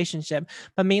of a relationship,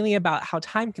 but mainly about how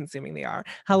time-consuming they are.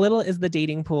 How little is the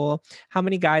dating pool? How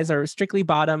many guys are strictly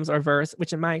bottoms or verse,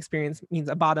 which in my experience means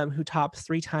a bottom who tops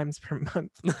 3 times per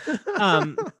month.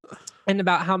 Um, and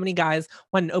about how many guys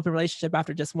want an open relationship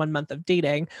after just 1 month of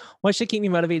dating. What should keep me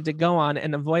motivated to go on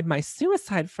and avoid my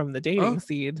suicide from the dating Oh,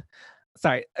 scene?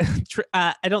 Sorry,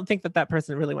 I don't think that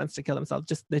person really wants to kill themselves.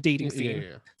 Just the dating yeah, scene.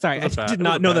 yeah. Sorry, I did It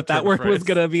was a not know bad that turn that of word was phrase.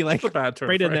 gonna be It's a like bad turn of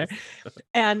right in there. phrase.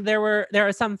 And there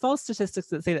are some false statistics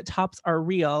that say that tops are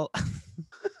real,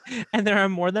 and there are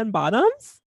more than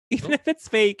bottoms. Even Oh, if it's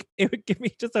fake, it would give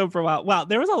me just over wow. Wow,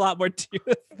 there was a lot more to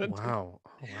this than just wow.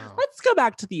 Oh, wow. let's go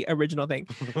back to the original thing.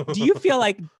 Do you feel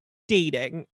like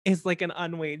dating is like an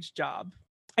unwaged job?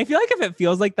 I feel like if it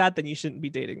feels like that, then you shouldn't be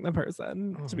dating the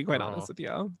person, to Oh, be quite honest girl. with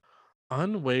you.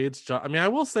 Unwaged job. I mean, I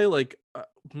will say, like,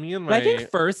 me and But I think my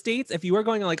first dates, if you are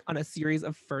going like on a series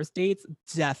of first dates,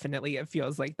 definitely it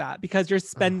feels like that because you're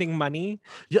spending money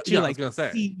yeah, to yeah, I was like gonna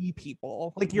say. see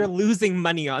people. Like you're losing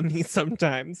money on these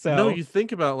sometimes. No, So you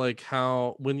think about like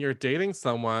how when you're dating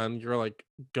someone, you're like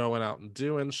going out and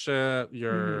doing shit.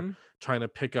 You're mhm. trying to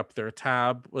pick up their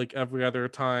tab like every other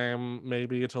time,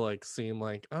 maybe to like seem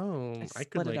like, I oh, I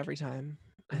could split it like every time.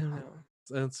 I don't know.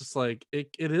 And it's just like it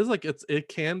is like it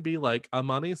can be like a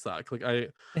money suck.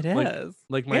 It Like is.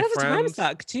 like And my it's a time friend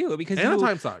suck too, because and a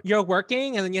time suck. you're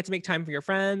working and then you have to make time for your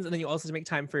friends, and then you also have to make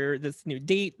time for this new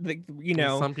date. Like,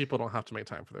 Well, some people don't have to make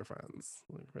time for their friends.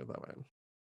 Let me put it that way.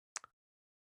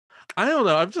 I don't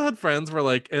know. I've just had friends where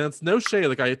like, and it's no shade.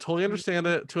 Like I totally understand Mhm.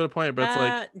 it to a point, but it's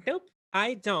like Nope,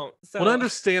 I don't. when I So,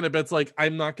 understand it, but it's like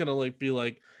I'm not gonna like be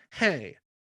like, hey,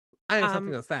 I have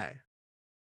something um, to say.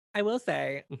 I will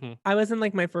say Hmm. I was in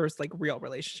like my first like real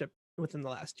relationship within the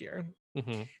last year.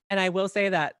 Hmm. And I will say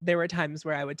that there were times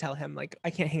where I would tell him like,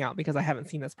 I can't hang out because I haven't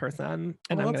seen this person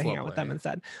and Oh, I'm that's gonna hang out with them lovely.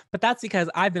 instead. But that's because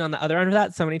I've been on the other end of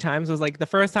that so many times. Was like the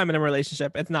first time in a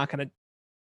relationship, it's not gonna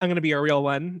I'm gonna be a real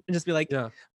one and just be like,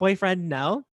 Yeah. boyfriend,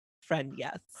 no, friend,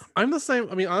 yes. I'm the same.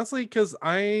 I mean, honestly, because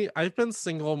I've been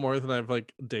single more than I've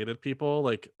like dated people.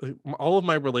 All of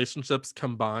my relationships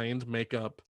combined make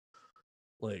up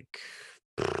like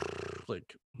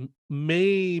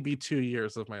maybe 2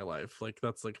 years of my life. Like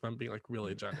that's like if I'm being like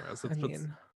really generous. I It's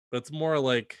mean, it's more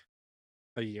like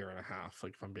a year and a half,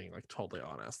 like if I'm being like totally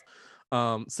honest.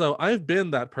 So I've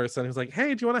been that person who's like,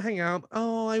 hey, do you want to hang out?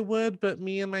 Oh, I would, but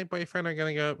me and my boyfriend are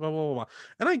gonna go blah blah blah. Blah.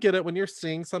 And I get it when you're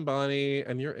seeing somebody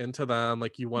and you're into them,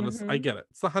 like you want to. I mhm. get it.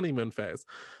 It's the honeymoon phase.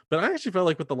 But I actually felt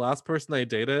like with the last person I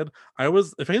dated, I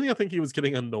was, if anything, I think he was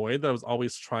getting annoyed that I was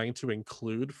always trying to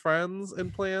include friends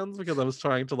in plans because I was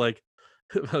trying to like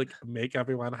like make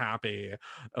everyone happy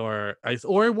or I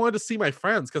wanted to see my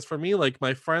friends because for me like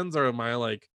my friends are my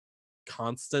like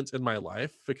constant in my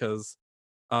life because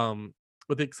um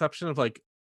with the exception of like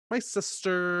my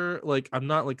sister, like I'm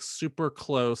not like super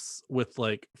close with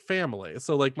like family,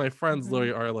 so like my friends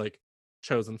literally Mhm. are like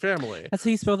chosen family. That's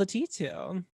who you spill the tea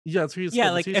to. Yeah, it's who you Yeah,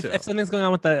 spill the like tea if to. something's going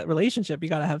on with the relationship, you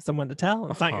gotta have someone to tell.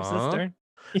 It's not your Uh-huh. sister.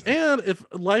 And if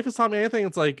life has taught me anything,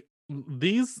 it's like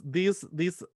these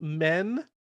men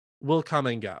will come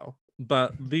and go,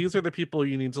 but these are the people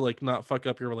you need to like not fuck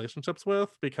up your relationships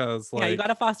with because Yeah, you like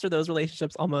gotta foster those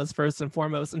relationships almost first and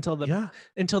foremost yeah.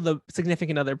 until the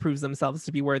significant other proves themselves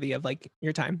to be worthy of like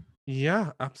your time.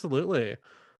 Yeah, absolutely.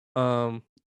 Um,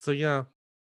 so yeah.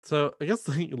 So I guess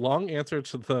the long answer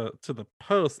to the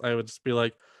post, I would just be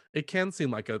like, it can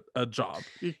seem like a job.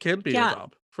 It can be a Yeah,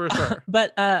 job for sure.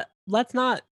 but let's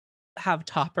not have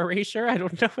top erasure. I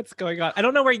don't know what's going on. I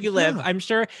don't know where you live. Yeah. I'm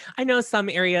sure I know some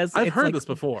areas I've it's heard like this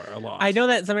before a I lot. know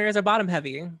that some areas are bottom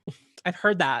heavy. I've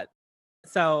heard that.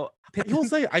 So I will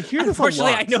say I hear this a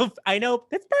unfortunately lot. I know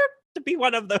Pittsburgh to be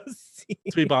one of those.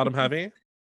 To be bottom heavy.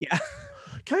 Yeah.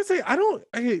 Can I say I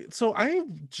don't so I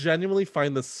genuinely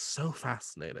find this so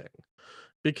fascinating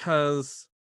because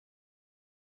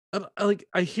like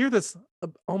I hear this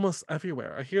almost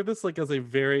everywhere. I hear this like as a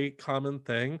very common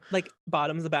thing. Like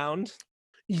bottoms abound.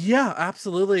 Yeah,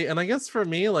 absolutely. And I guess for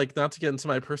me, like not to get into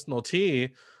my personal tea,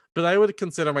 but I would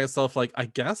consider myself like I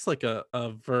guess like a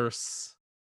verse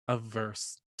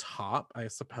top, I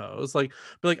suppose. But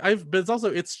like but it's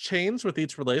also it's changed with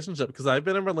each relationship because I've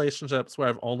been in relationships where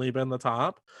I've only been the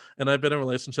top and I've been in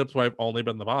relationships where I've only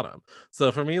been the bottom.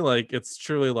 So for me, like it's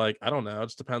truly like, I don't know, it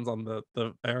just depends on the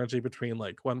energy between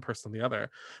like one person and the other.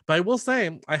 But I will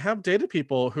say I have dated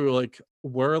people who like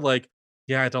were like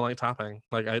yeah, I don't like topping.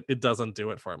 Like it doesn't do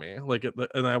it for me.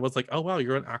 And I was like, "Oh wow,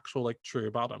 you're an actual like true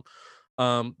bottom."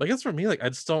 But I guess for me, like I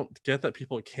just don't get that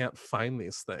people can't find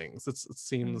these things. It Mm.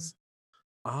 seems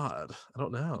odd. I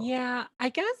don't know. Yeah, I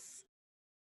guess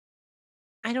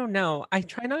I don't know. I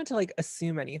try not to like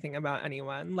assume anything about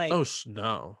anyone. Oh Like,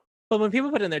 no. but when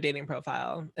people put in their dating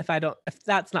profile, if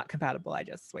that's not compatible, I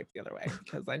just swipe the other way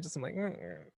because I just am like,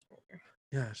 "Mm."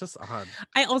 Yeah, it's just odd.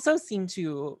 I also seem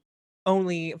to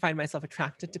only find myself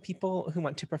attracted to people who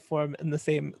want to perform in the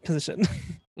same position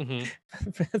Hmm.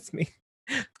 as me.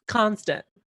 Constant,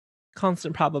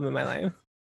 constant problem in my life.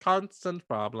 Constant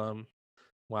problem.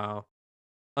 Wow.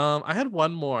 I had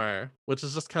one more, which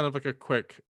is just kind of like a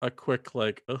quick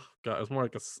like, oh god, it's more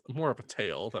like more of a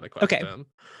tale than a Okay. question.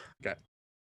 Okay.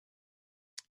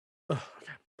 Ugh,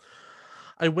 okay.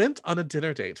 I went on a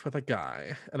dinner date with a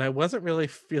guy, and I wasn't really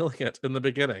feeling it in the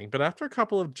beginning, but after a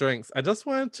couple of drinks, I just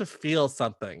wanted to feel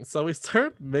something. So we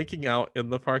started making out in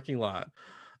the parking lot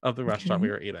of the restaurant we Okay.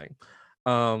 were eating.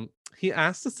 He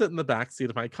asked to sit in the back seat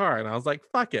of my car, and I was like,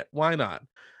 fuck it, why not?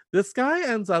 This guy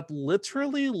ends up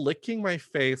literally licking my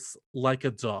face like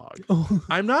a dog. Oh.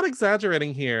 I'm not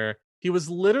exaggerating here. He was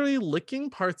literally licking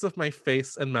parts of my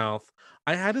face and mouth.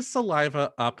 I had his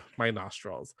saliva up my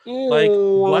nostrils. Like,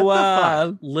 Ew, what the fuck?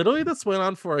 Literally, this went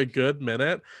on for a good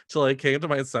minute till I came to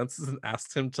my senses and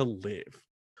asked him to leave.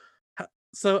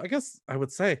 So, I guess I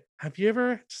would say, have you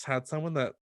ever just had someone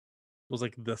that was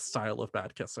like this style of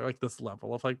bad kisser, like this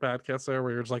level of like bad kisser,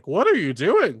 where you're just like, what are you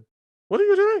doing? What are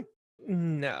you doing?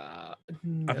 No.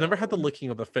 I've never had the licking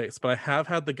of the face, but I have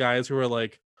had the guys who are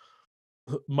like,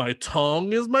 my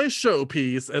tongue is my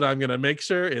showpiece, and I'm gonna make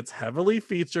sure it's heavily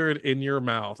featured in your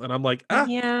mouth. And I'm like, huh,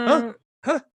 Yeah.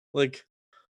 huh. Like,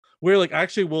 we're like,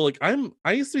 actually, well, like,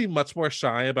 I used to be much more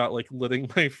shy about like letting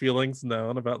my feelings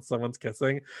known about someone's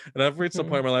kissing, and I've reached a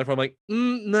point in my life where I'm like,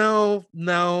 no,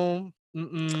 no,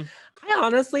 I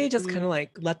honestly just kind of mm.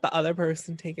 like let the other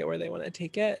person take it where they want to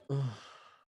take it. Ugh.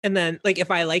 And then, like,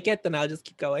 if I like it, then I'll just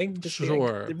keep going. Just be like,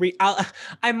 Sure.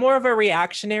 I'm more of a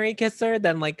reactionary kisser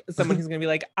than like someone who's gonna be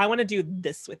like, I want to do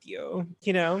this with you.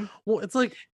 You know. Well, it's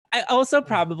like, I also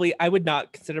probably I would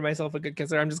not consider myself a good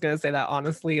kisser. I'm just gonna say that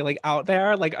honestly, like out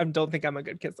there, like I don't think I'm a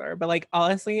good kisser. But like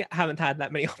honestly, I haven't had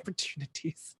that many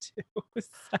opportunities to.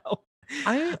 So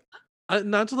I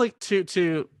not to like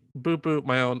to boop boop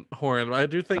my own horn, but I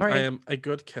do think all I right. am a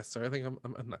good kisser. I think I'm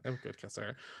a good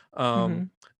kisser. Mhm.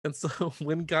 And so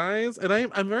when guys, and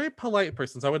I'm a very polite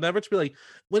person, so I would never just be like,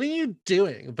 "What are you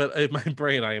doing?" But in my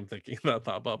brain, I am thinking that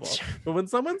thought bubble. But when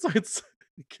someone starts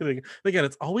kidding, again,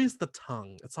 it's always the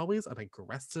tongue. It's always an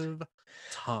aggressive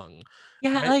tongue.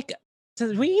 Yeah, I like,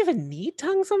 do we even need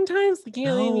tongue sometimes? Like, you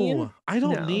know what I mean? No, I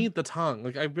don't No. need the tongue.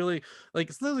 Like I really like,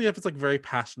 especially if it's like very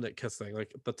passionate kissing,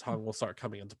 like the tongue will start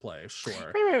coming into play. Sure.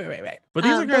 Right. But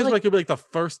these are But guys where like, it could be like the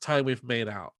first time we've made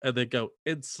out, and they go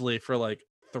instantly for like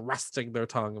thrusting their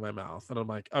tongue in my mouth, and I'm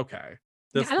like, okay, yeah, I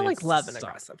this don't needs like to love an stop.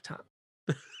 aggressive tongue.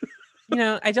 You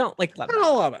know, I don't like I love that.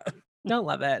 don't love it. Don't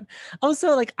love it.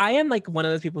 Also, like I am like one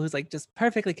of those people who's like just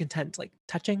perfectly content like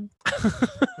touching.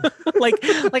 like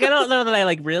I don't know that I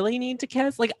like really need to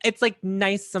kiss. Like it's like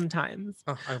nice sometimes.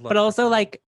 Oh, I But love also kissing.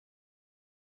 like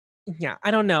yeah,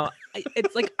 I don't know.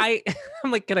 It's like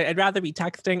I'm like I'd rather be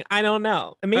texting. I don't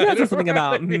know. And maybe I'd that's just something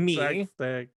rather about be me.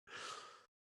 texting.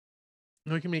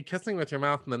 We can be kissing with your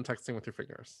mouth and then texting with your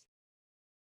fingers.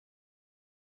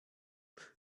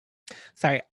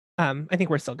 Sorry. I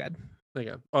think we're still good.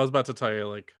 Again, I was about to tell you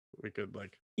like we could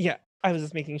like. Yeah, I was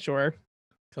just making sure.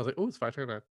 I was like, oh, it's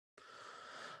 5:29.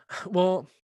 Well,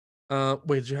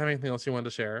 wait, did you have anything else you wanted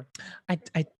to share? I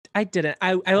didn't.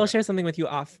 I will Okay. share something with you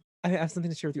off. I have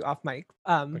something to share with you off mic.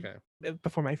 Okay.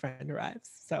 Before my friend arrives.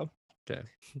 So Okay.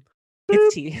 it's Boop,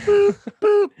 tea. boop,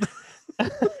 boop.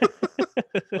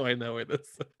 Oh, I know where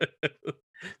this is.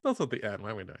 That's at the end.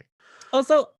 What are we doing?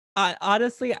 Also,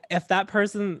 honestly, if that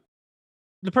person,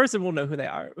 the person will know who they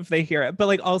are if they hear it. But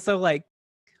like, also, like,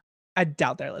 I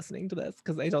doubt they're listening to this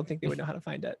because I don't think they would know how to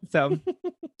find it. So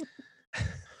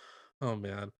Oh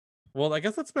man. Well, I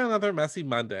guess it's been another messy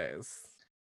Mondays.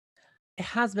 it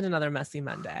has been another messy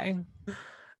Monday.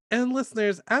 And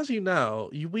listeners, as you know,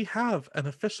 we have an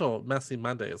official Messy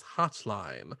Mondays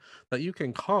hotline that you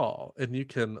can call, and you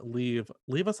can leave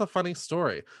us a funny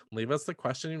story, leave us the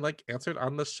question you like answered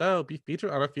on the show, be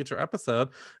featured on a future episode.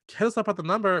 Hit us up at the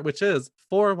number, which is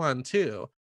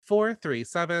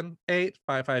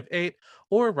 412-437-8558,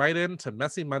 or write in to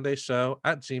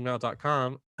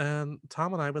messymondayshow@gmail.com. And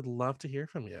Tom and I would love to hear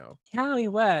from you. Yeah, we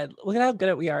would. Look at how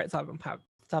good we are at solving problems.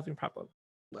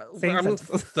 Saying I'm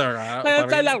sentences. Sarah. That's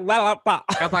It's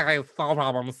like I solve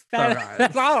problems.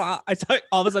 that's all. I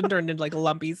all of a sudden turned into like a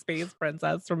lumpy space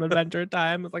princess from Adventure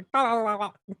Time. It's like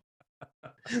I'm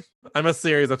a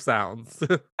series of sounds.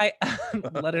 I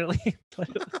literally.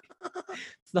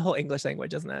 It's the whole English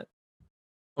language, isn't it?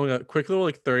 Oh my god, quick little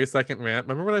like 30-second rant.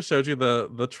 Remember when I showed you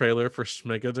the trailer for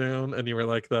Schmigadoon and you were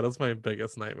like, that is my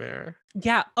biggest nightmare?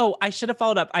 Yeah. Oh, I should have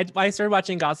followed up. I started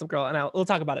watching Gossip Girl, and we'll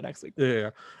talk about it next week. Yeah.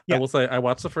 I Yeah. will say I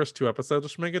watched the first 2 episodes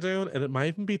of Schmigadoon, and it might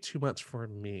even be too much for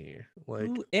me. Like,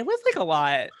 Ooh, it was like a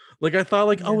lot. like I thought,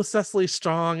 like, Yeah. oh, Cecily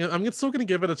Strong. I'm still gonna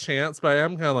give it a chance, but I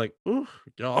am kind of like, ooh,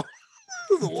 y'all,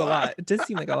 this is It's a lot. It does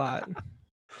seem like a lot.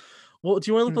 Well, do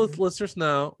you want to let Mm. the listeners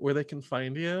know where they can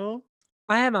find you?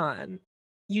 I am on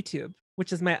YouTube,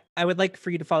 which is I would like for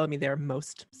you to follow me there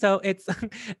most. So it's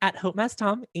at Hope Mess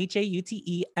Tom,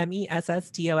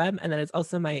 HAUTEMESSTOM. And that is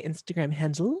also my Instagram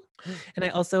handle. And I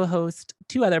also host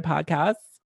 2 other podcasts.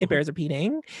 It bears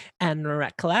repeating, and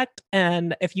Recollect.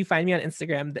 And if you find me on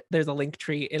Instagram, there's a link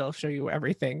tree. It'll show you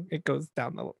everything. It goes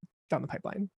down the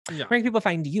pipeline. Yeah. Where can people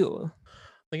find you?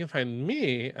 They can find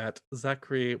me at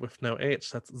Zachary with no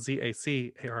H. That's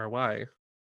ZACARY.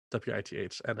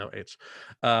 WITHNOH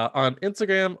on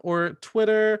Instagram or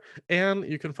Twitter. And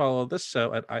you can follow this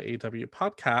show at IAW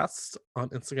Podcast on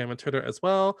Instagram and Twitter as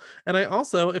well. And I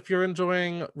also, if you're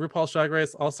enjoying RuPaul's Drag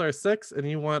Race All Star 6 and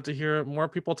you want to hear more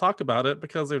people talk about it,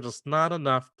 because there's just not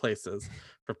enough places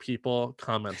for people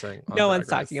commenting on No Drag one's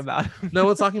talking Race. about it. No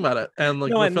one's talking about it. And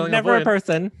like No we're one, filling never a a void.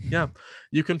 person. Yeah.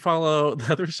 You can follow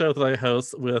the other show that I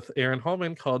host with Aaron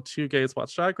Holman called Two Gays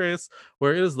Watch Drag Race,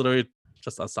 where it is literally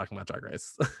just us talking about Drag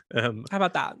Race. And How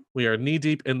about that? we are knee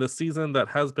deep in the season that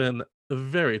has been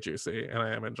very juicy, and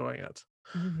I am enjoying it.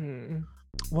 Mm-hmm.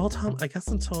 Well, Tom, I guess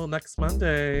until next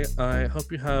Monday, I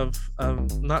hope you have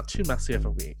not too messy of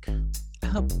a week.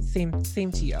 Oh, same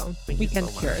to you. Thank Weekend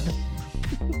you so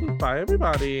cured. Bye,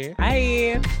 everybody.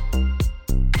 Bye.